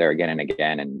putting it out there again and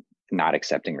again and not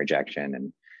accepting rejection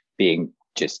and being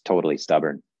just totally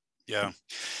stubborn. Yeah.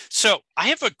 So I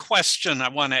have a question I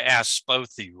want to ask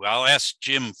both of you. I'll ask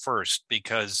Jim first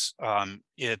because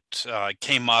it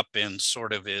came up in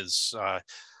sort of his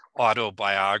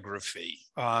autobiography.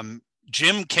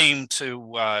 Jim came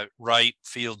to write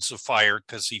Fields of Fire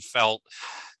because he felt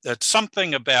that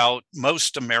something about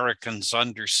most Americans'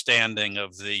 understanding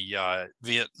of the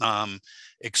Vietnam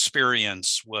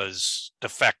experience was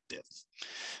defective.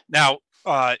 Now,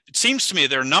 it seems to me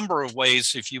there are a number of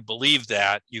ways, if you believe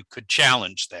that, you could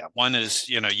challenge that. One is,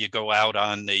 you go out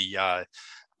on the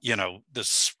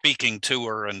speaking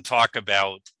tour and talk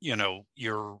about,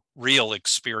 your real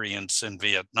experience in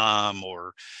Vietnam,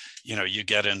 or, you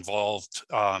get involved,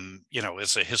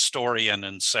 as a historian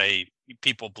and say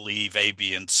people believe A,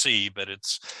 B, and C, but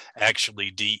it's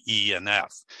actually D, E, and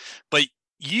F. But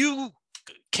you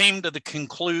came to the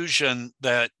conclusion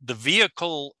that the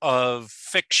vehicle of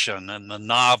fiction and the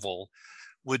novel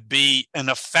would be an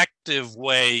effective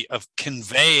way of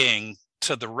conveying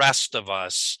to the rest of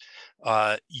us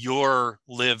your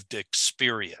lived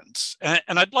experience.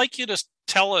 And I'd like you to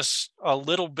tell us a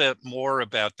little bit more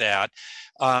about that.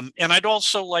 And I'd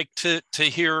also like to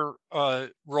hear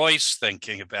Roy's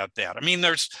thinking about that. I mean,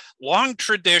 there's long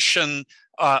tradition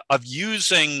of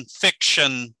using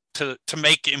fiction to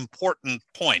make important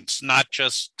points, not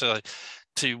just to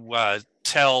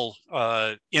tell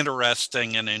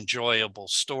interesting and enjoyable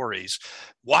stories.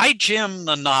 Why Jim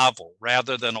the novel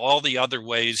rather than all the other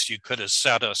ways you could have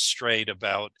set us straight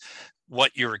about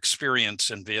what your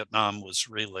experience in Vietnam was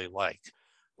really like?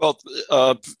 Well,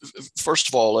 first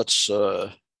of all, let's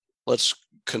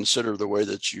consider the way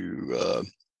that you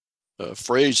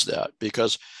phrase that,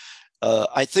 because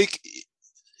I think,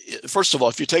 first of all,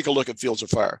 if you take a look at Fields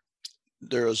of Fire,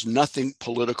 there is nothing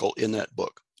political in that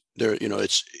book. There,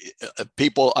 it's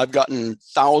people. I've gotten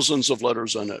thousands of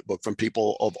letters on that book from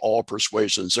people of all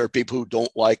persuasions. There are people who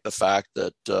don't like the fact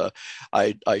that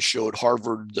I showed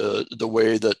Harvard the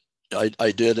way that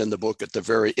I did in the book at the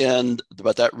very end,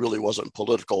 but that really wasn't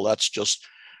political. That's just,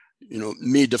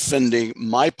 me defending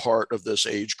my part of this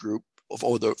age group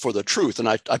for the truth. And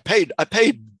I paid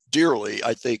dearly,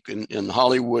 I think, in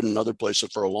Hollywood and other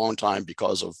places for a long time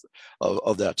because of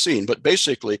that scene. But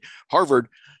basically, Harvard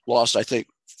lost, I think,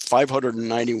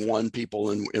 591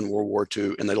 people in World War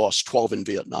II, and they lost 12 in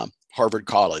Vietnam. Harvard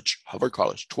College,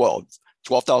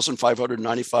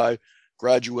 12,595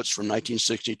 graduates from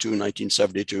 1962,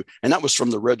 1972. And that was from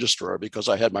the registrar, because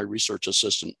I had my research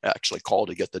assistant actually call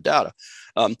to get the data.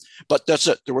 But that's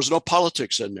it. There was no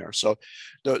politics in there. So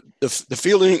the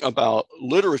feeling about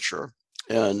literature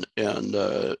and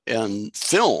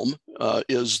film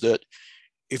is that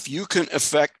if you can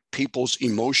affect people's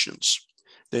emotions,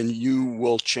 then you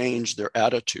will change their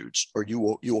attitudes, or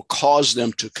you will cause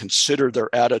them to consider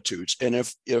their attitudes. And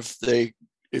if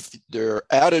their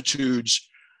attitudes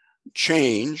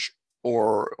change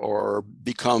or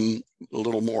become a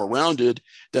little more rounded,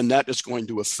 then that is going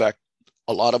to affect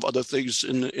a lot of other things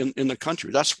in the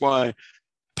country. That's why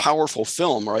powerful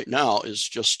film right now is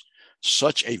just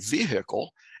such a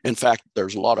vehicle. In fact,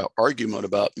 there's a lot of argument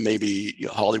about maybe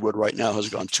Hollywood right now has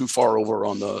gone too far over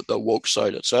on the woke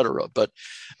side, et cetera. But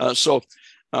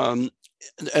and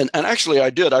actually I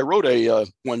wrote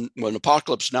when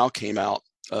Apocalypse Now came out,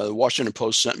 the Washington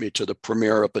Post sent me to the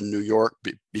premiere up in New York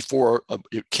before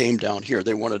it came down here.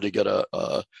 They wanted to get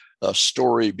a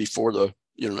story before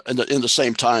in the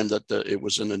same time that it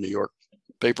was in the New York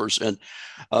papers. And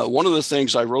one of the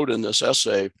things I wrote in this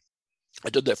essay, I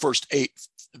did the first 8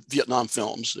 Vietnam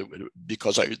films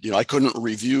because I couldn't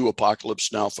review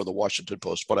Apocalypse Now for the Washington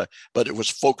Post, but it was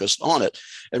focused on it.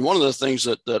 And one of the things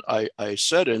that I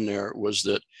said in there was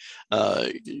that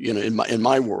in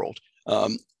my world,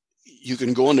 you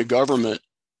can go into government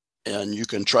and you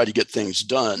can try to get things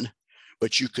done,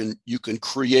 but you can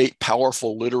create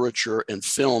powerful literature and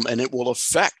film, and it will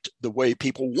affect the way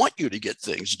people want you to get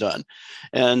things done.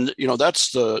 And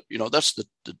that's the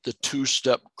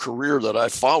two-step career that I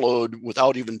followed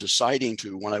without even deciding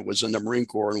to when I was in the Marine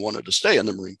Corps and wanted to stay in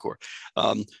the Marine Corps.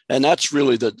 And that's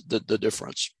really the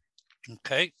difference.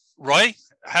 Okay, Roy,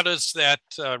 how does that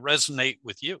resonate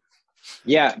with you?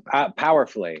 Yeah,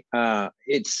 powerfully.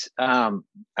 It's I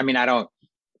mean, I don't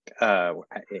I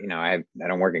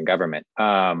don't work in government.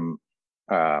 But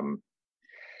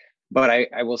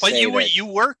I will say that you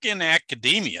work in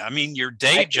academia. I mean, your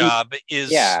day job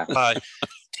is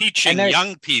teaching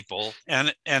young people,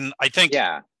 and I think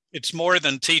it's more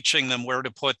than teaching them where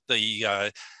to put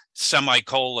the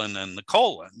semicolon and the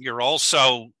colon. You're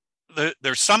also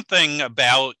there's something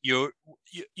about your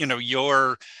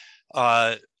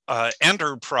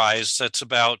enterprise that's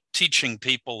about teaching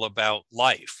people about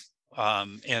life,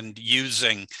 and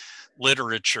using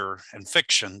literature and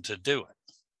fiction to do it.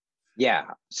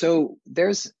 Yeah. So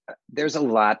there's a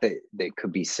lot that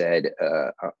could be said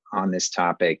on this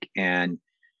topic, and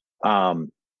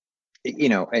and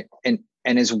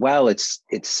as well, it's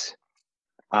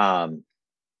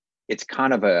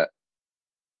kind of a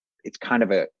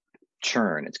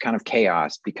churn. It's kind of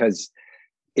chaos, because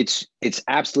it's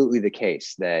absolutely the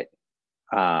case that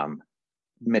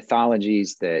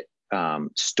mythologies, that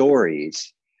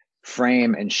stories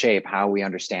frame and shape how we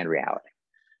understand reality.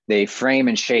 They frame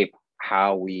and shape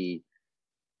how we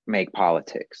make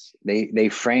politics. They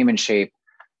frame and shape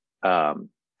how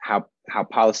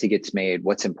policy gets made,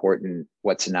 what's important,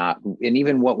 what's not, and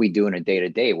even what we do in a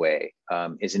day-to-day way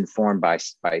is informed by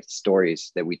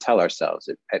stories that we tell ourselves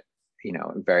at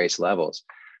various levels,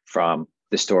 from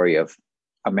the story of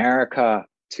America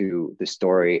to the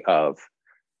story of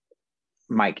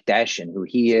Mike Desch and who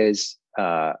he is,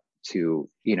 to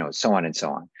so on and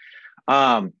so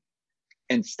on.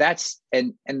 And that's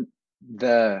and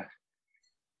the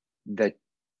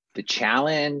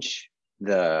challenge,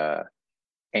 the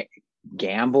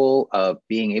gamble of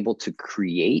being able to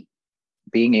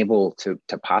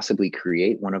possibly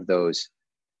create one of those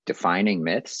defining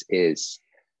myths is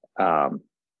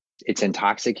it's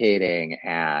intoxicating,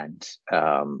 and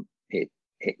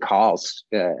it calls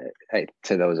to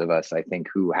those of us, I think,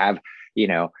 who have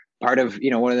part of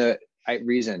one of the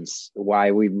reasons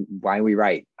why we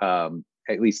write,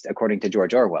 at least according to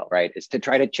George Orwell, right, is to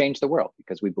try to change the world,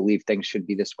 because we believe things should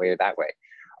be this way or that way.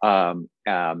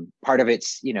 Part of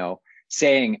it's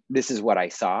saying this is what I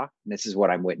saw, and this is what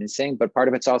I'm witnessing, but part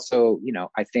of it's also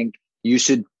I think you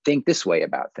should think this way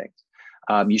about things.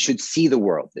 You should see the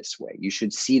world this way. You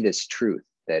should see this truth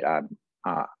that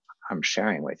I'm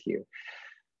sharing with you.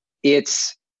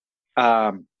 It's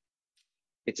a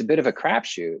bit of a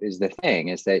crapshoot, is the thing,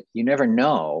 is that you never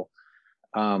know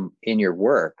in your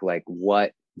work, like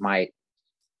what might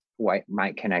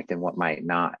connect and what might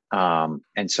not.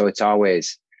 And so it's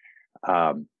always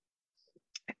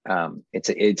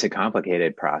it's a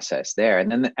complicated process there.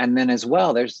 And then as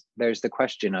well, there's the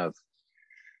question of,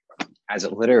 as a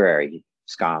literary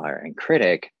scholar and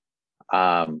critic,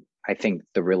 I think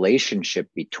the relationship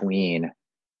between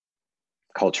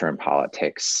culture and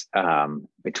politics,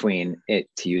 between it,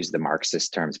 to use the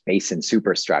Marxist terms, base and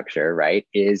superstructure, right,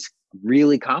 is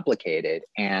really complicated,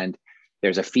 and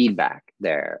there's a feedback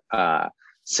there.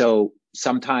 So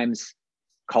sometimes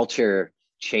culture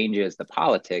changes the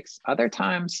politics. Other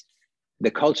times,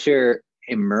 the culture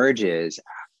emerges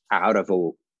out of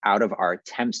our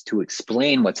attempts to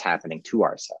explain what's happening to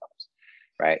ourselves.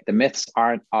 Right? The myths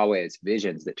aren't always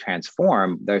visions that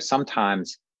transform. There's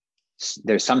sometimes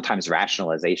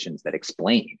rationalizations that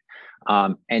explain.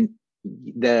 And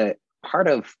the part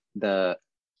of the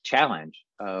challenge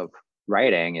of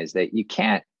writing is that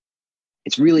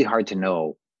it's really hard to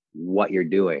know what you're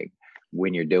doing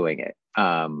when you're doing it.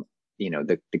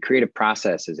 The creative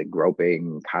process is a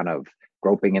groping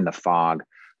in the fog,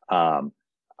 trying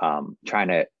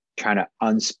to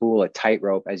unspool a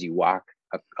tightrope as you walk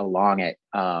along it.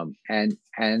 And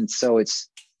so it's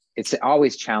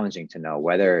always challenging to know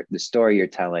whether the story you're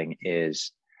telling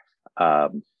is,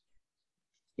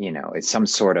 it's some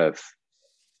sort of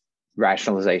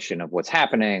rationalization of what's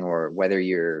happening, or whether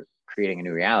you're creating a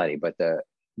new reality. But the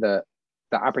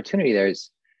opportunity there is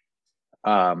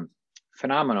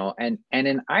phenomenal. And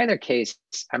in either case,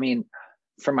 I mean,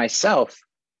 for myself,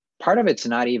 part of it's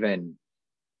not even,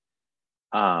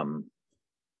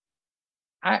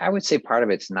 I would say part of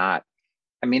it's not,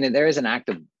 I mean, there is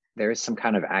some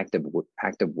kind of active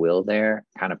will there,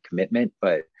 kind of commitment,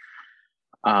 but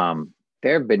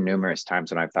there have been numerous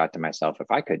times when I've thought to myself, if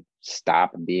I could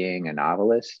stop being a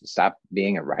novelist, stop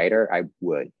being a writer, I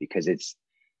would, because it's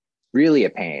really a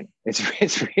pain.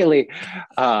 It's really,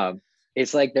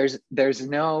 it's like there's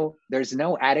no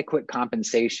adequate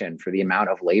compensation for the amount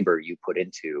of labor you put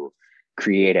into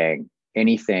creating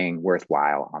anything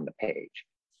worthwhile on the page,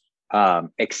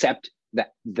 except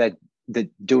that the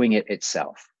doing it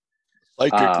itself.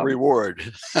 Psychic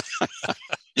reward.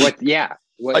 What? Yeah.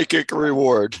 What, psychic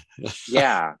reward.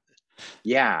 Yeah.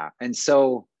 And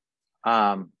so,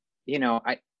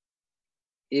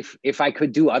 if I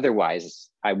could do otherwise,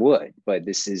 I would, but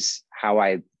this is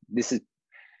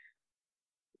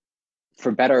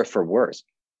for better or for worse.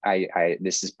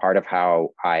 This is part of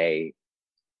how I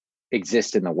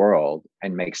exist in the world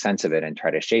and make sense of it and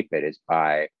try to shape it, is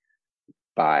by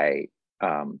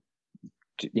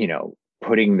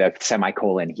putting the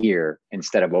semicolon here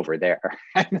instead of over there.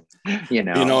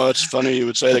 It's funny you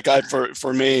would say that. Guy,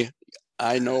 for me,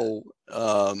 I know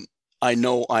I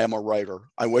am a writer.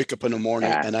 I wake up in the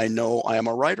morning and I know I am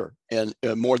a writer, and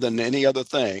more than any other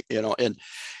thing, and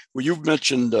you've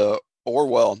mentioned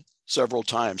Orwell several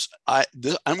times. I'm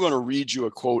going to read you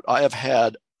a quote I have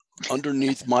had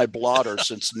underneath my blotter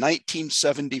since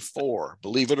 1974,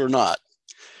 believe it or not.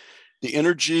 The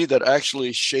energy that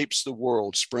actually shapes the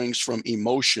world springs from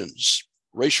emotions,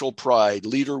 racial pride,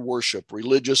 leader worship,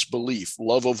 religious belief,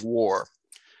 love of war,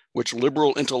 which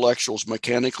liberal intellectuals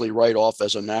mechanically write off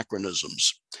as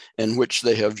anachronisms, and which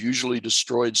they have usually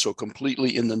destroyed so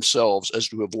completely in themselves as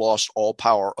to have lost all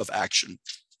power of action.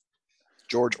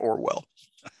 George Orwell.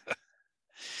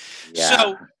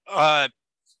 So,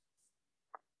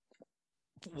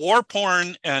 war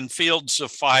porn and Fields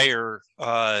of Fire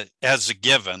as a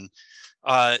given.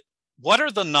 What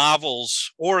are the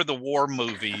novels or the war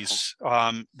movies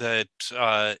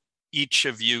that each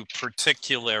of you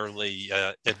particularly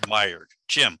admired?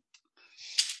 Jim?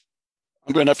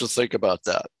 I'm going to have to think about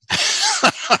that.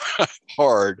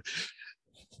 Hard.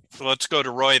 So let's go to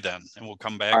Roy then, and we'll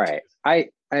come back. All right.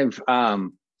 I'm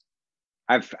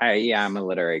a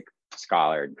literary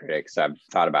scholar and critic, so I've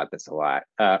thought about this a lot.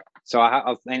 So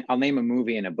I'll name a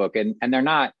movie and a book, and they're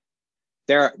not.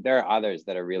 There are others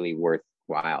that are really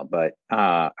worthwhile, but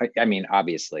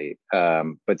obviously,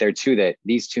 but there are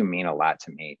these two mean a lot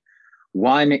to me.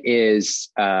 One is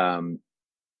the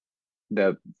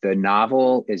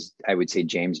novel is, I would say,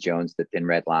 James Jones' The Thin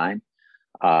Red Line,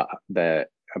 about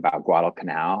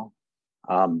Guadalcanal,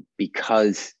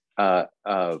 because of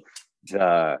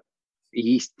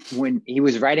when he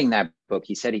was writing that book,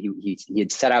 he said he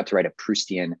had set out to write a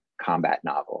Proustian combat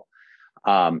novel,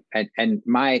 and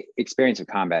my experience of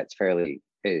combat is fairly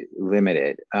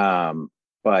limited,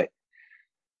 but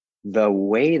the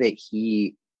way that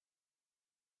he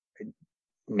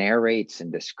narrates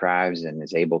and describes and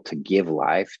is able to give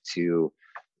life to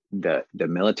the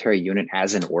military unit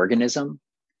as an organism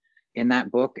in that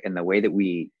book, and the way that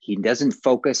he doesn't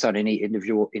focus on any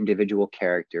individual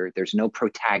character. There's no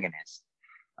protagonist.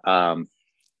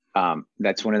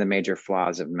 That's one of the major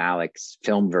flaws of Malick's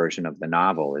film version of the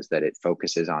novel, is that it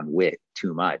focuses on wit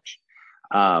too much.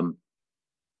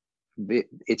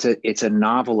 It's a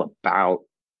novel about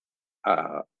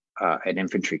an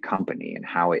infantry company and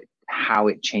how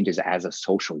it changes as a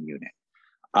social unit.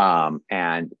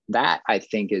 And that I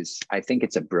think it's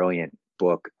a brilliant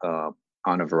book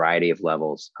on a variety of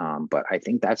levels. But I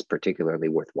think that's particularly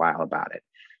worthwhile about it.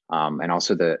 And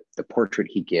also the portrait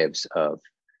he gives of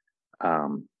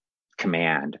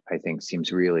command, I think,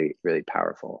 seems really, really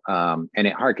powerful. And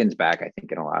it harkens back, I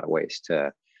think, in a lot of ways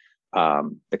to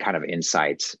the kind of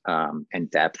insights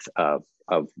and depth of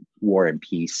War and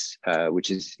Peace, which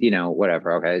is,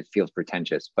 whatever. Okay, it feels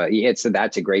pretentious, but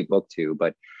that's a great book too.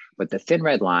 But The Thin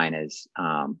Red Line is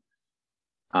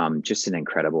just an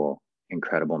incredible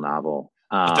novel.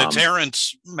 The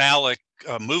Terrence Malick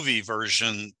movie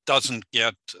version doesn't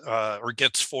get or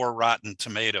gets 4 Rotten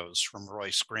Tomatoes from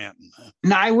Roy Scranton.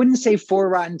 No, I wouldn't say 4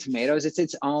 Rotten Tomatoes. It's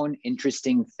its own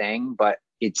interesting thing, but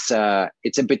it's a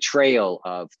betrayal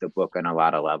of the book on a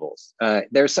lot of levels.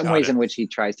 There are some ways in which he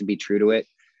tries to be true to it,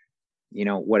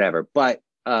 whatever. But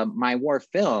my war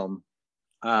film,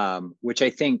 which I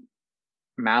think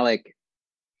Malick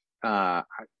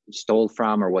stole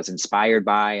from or was inspired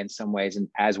by in some ways, and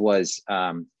as was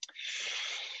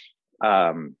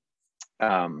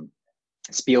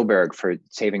Spielberg for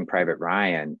Saving Private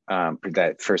Ryan, for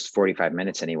that first 45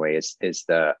 minutes anyway, is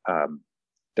the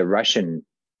Russian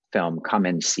film Come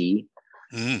and See.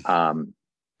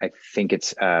 I think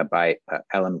it's by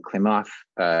Elem Klimov,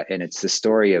 and it's the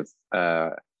story of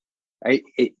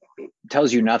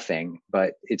tells you nothing,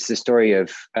 but it's the story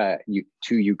of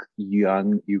two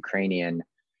young Ukrainian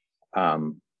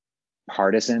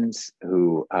partisans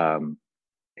who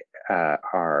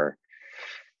are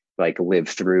like live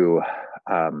through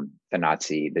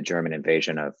the German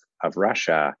invasion of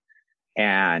Russia,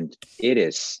 and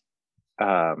it's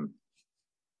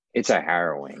a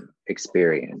harrowing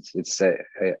experience. It's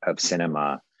of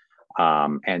cinema,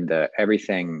 and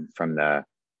everything from the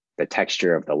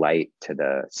texture of the light to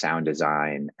the sound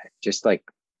design, just like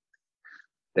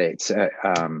it's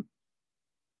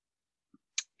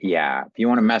yeah. If you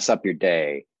want to mess up your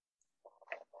day,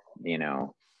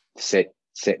 sit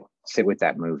with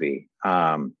that movie.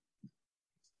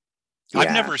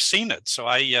 I've never seen it, so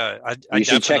I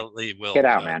definitely will check it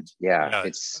out, man. Yeah,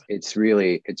 it's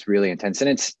really intense, and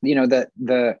it's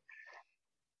the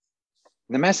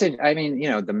message. I mean,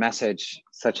 the message,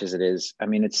 such as it is. I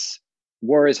mean, it's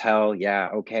war is hell. Yeah,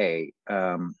 okay,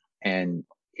 and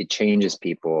it changes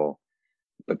people,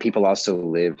 but people also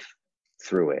live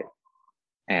through it,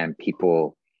 and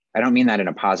people. I don't mean that in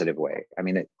a positive way. I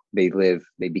mean that they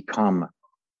become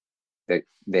that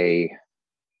they.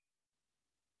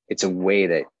 It's a way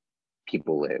that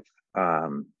people live.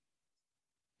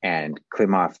 And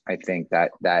Klimov, I think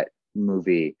that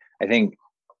movie, I think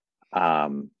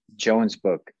Joan's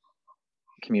book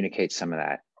communicates some of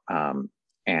that.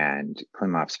 And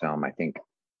Klimov's film, I think,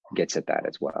 gets at that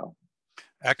as well.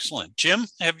 Excellent. Jim,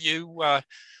 have you? I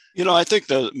think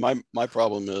that my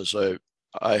problem is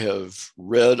I have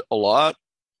read a lot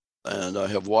and I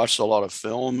have watched a lot of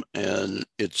film, and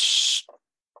it's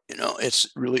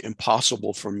really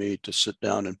impossible for me to sit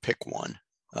down and pick one.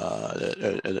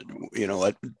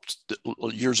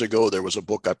 Years ago, there was a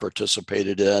book I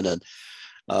participated in, and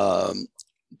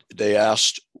they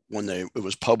asked when it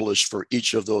was published for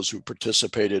each of those who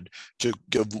participated to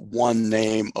give one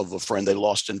name of a friend they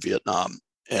lost in Vietnam,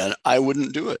 and I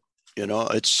wouldn't do it.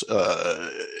 It's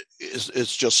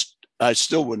just, I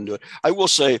still wouldn't do it. I will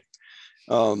say,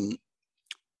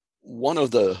 one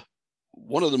of the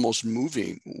most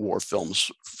moving war films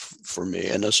for me,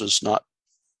 and this is not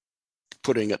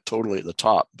putting it totally at the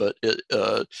top, but it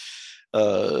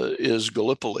is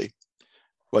Gallipoli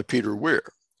by Peter Weir,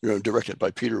 directed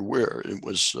by Peter Weir. It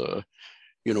was,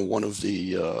 one of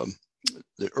the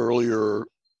earlier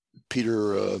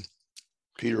Peter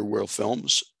Weir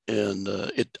films. And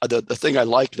the thing I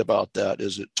liked about that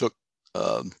is it took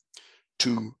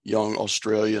two young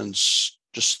Australians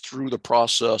just through the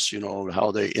process,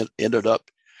 how they ended up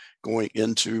going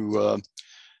into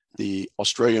the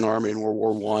Australian Army in World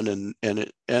War I, and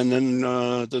then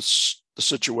the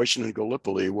situation in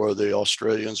Gallipoli where the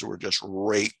Australians were just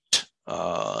raped,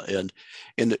 and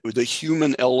the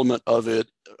human element of it,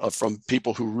 from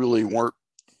people who really weren't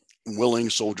willing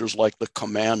soldiers, like the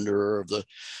commander of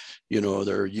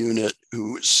their unit,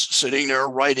 who was sitting there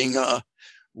writing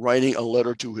a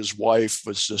letter to his wife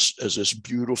as this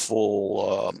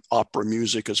beautiful opera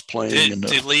music is playing in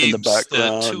the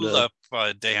background. The tulip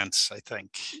dance, I think.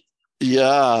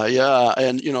 Yeah,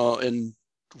 and and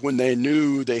when they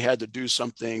knew they had to do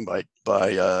something by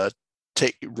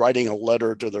writing a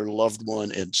letter to their loved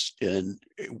one and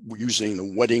using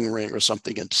the wedding ring or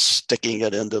something and sticking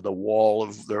it into the wall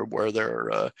of where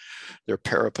their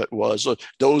parapet was. So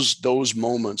those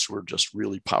moments were just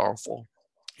really powerful.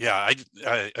 Yeah,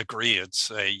 I agree.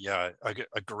 It's a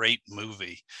great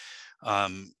movie,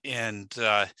 and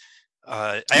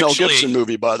Mel Gibson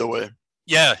movie, by the way.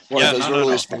 Yeah, one of his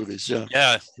earliest movies.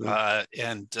 Yeah.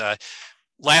 And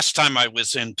last time I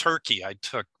was in Turkey, I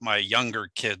took my younger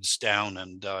kids down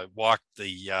and walked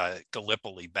the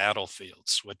Gallipoli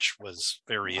battlefields, which was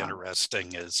very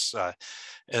interesting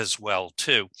as well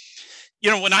too.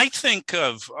 When I think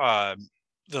of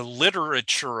the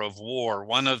literature of war,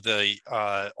 one of the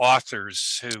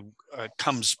authors who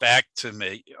comes back to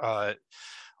me a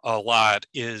lot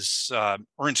is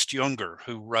Ernst Junger,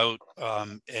 who wrote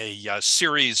a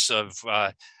series of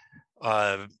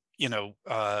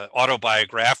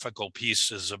autobiographical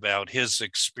pieces about his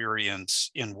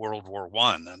experience in World War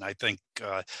I. And I think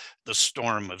The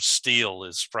Storm of Steel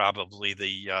is probably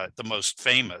the most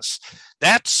famous.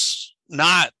 That's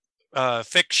not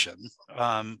fiction,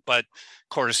 but of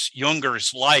course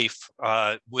Junger's life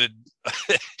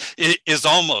is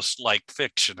almost like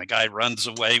fiction. A guy runs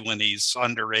away when he's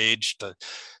underage to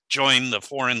join the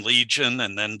Foreign Legion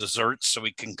and then deserts so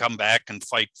he can come back and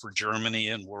fight for Germany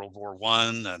in World War I,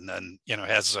 and then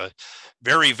has a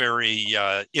very, very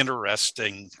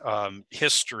interesting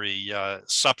history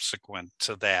subsequent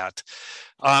to that.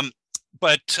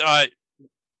 But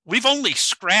we've only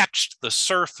scratched the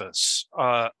surface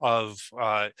of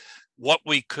what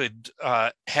we could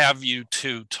have you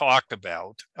two talk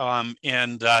about.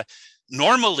 And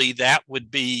normally that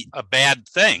would be a bad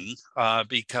thing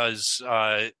because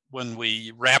when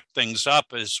we wrap things up,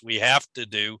 as we have to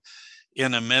do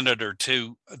in a minute or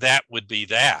two, that would be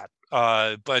that.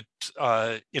 But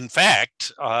in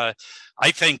fact, I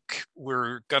think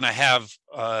we're going to have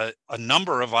a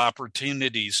number of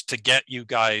opportunities to get you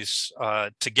guys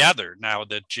together now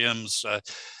that Jim's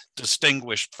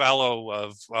distinguished fellow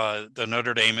of the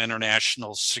Notre Dame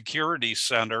International Security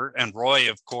Center, and Roy,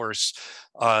 of course,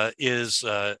 is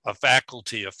a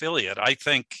faculty affiliate. I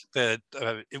think that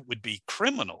it would be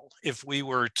criminal if we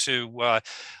were to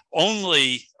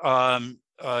only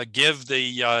give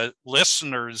the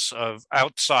listeners of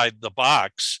Outside the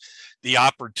Box the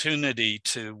opportunity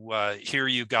to hear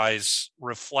you guys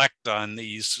reflect on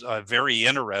these very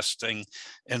interesting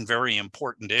and very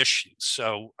important issues.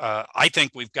 So I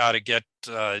think we've got to get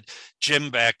Jim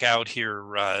back out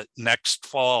here next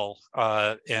fall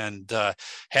and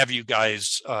have you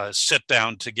guys sit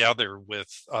down together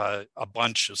with a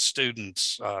bunch of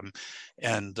students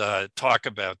and talk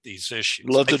about these issues.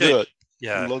 Love to do it.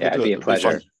 Yeah, it'd be a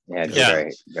pleasure. Yeah, I'd be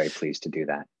very, very pleased to do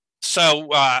that. So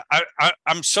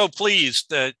I'm so pleased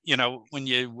that, you know, when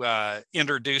you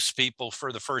introduce people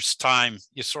for the first time,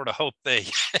 you sort of hope they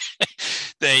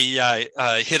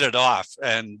hit it off.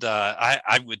 And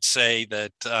I would say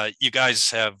that you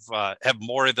guys have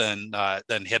more than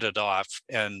hit it off.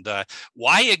 And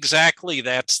why exactly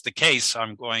that's the case,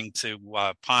 I'm going to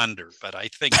ponder. But I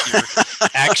think you're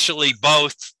actually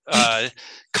both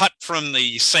cut from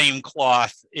the same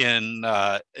cloth in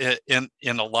a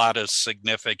lot of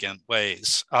significant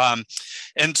ways.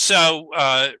 And so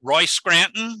Roy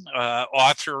Scranton,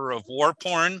 author of War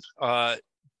Porn,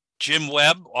 Jim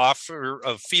Webb, author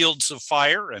of Fields of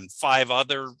Fire and 5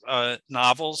 other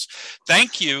novels.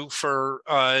 Thank you for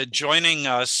joining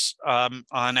us on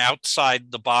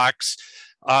Outside the Box.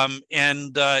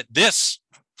 And this,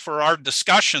 for our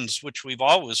discussions, which we've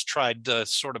always tried to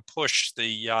sort of push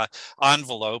the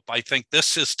envelope, I think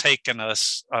this has taken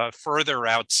us further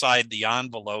outside the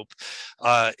envelope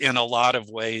in a lot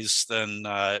of ways than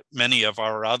many of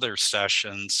our other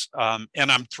sessions.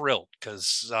 And I'm thrilled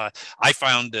because I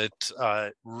found it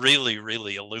really,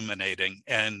 really illuminating.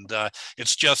 And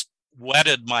it's just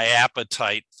whetted my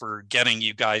appetite for getting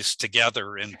you guys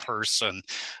together in person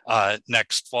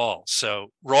next fall. So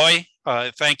Roy,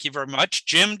 thank you very much.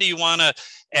 Jim, do you want to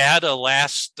add a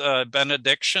last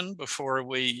benediction before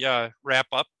we wrap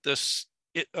up this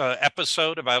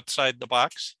episode of Outside the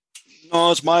Box?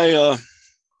 No, it's my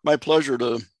pleasure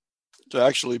to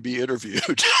actually be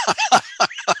interviewed,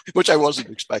 which I wasn't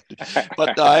expecting,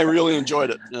 but I really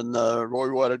enjoyed it. And Roy,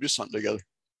 we want to do something together.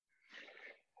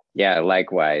 Yeah,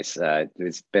 likewise.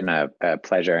 It's been a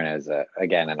pleasure, and it's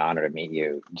again an honor to meet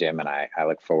you, Jim. And I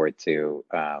look forward to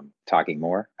talking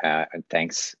more. And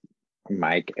thanks,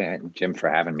 Mike and Jim, for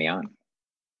having me on.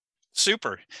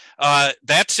 Super.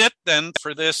 That's it then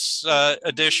for this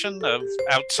edition of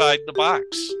Outside the Box.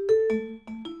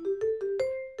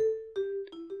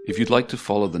 If you'd like to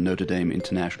follow the Notre Dame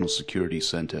International Security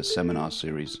Center seminar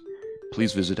series,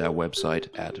 please visit our website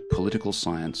at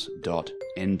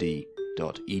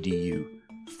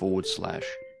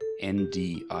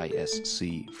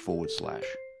politicalscience.nd.edu/NDISC/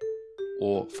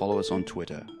 or follow us on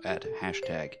Twitter at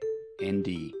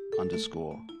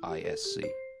 #ND_ISC.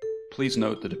 Please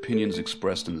note that opinions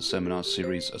expressed in the seminar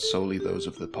series are solely those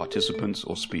of the participants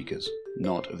or speakers,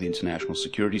 not of the International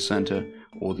Security Center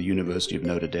or the University of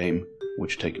Notre Dame,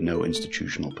 which take no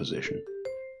institutional position.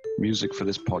 Music for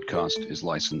this podcast is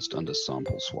licensed under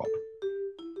Sample Swap.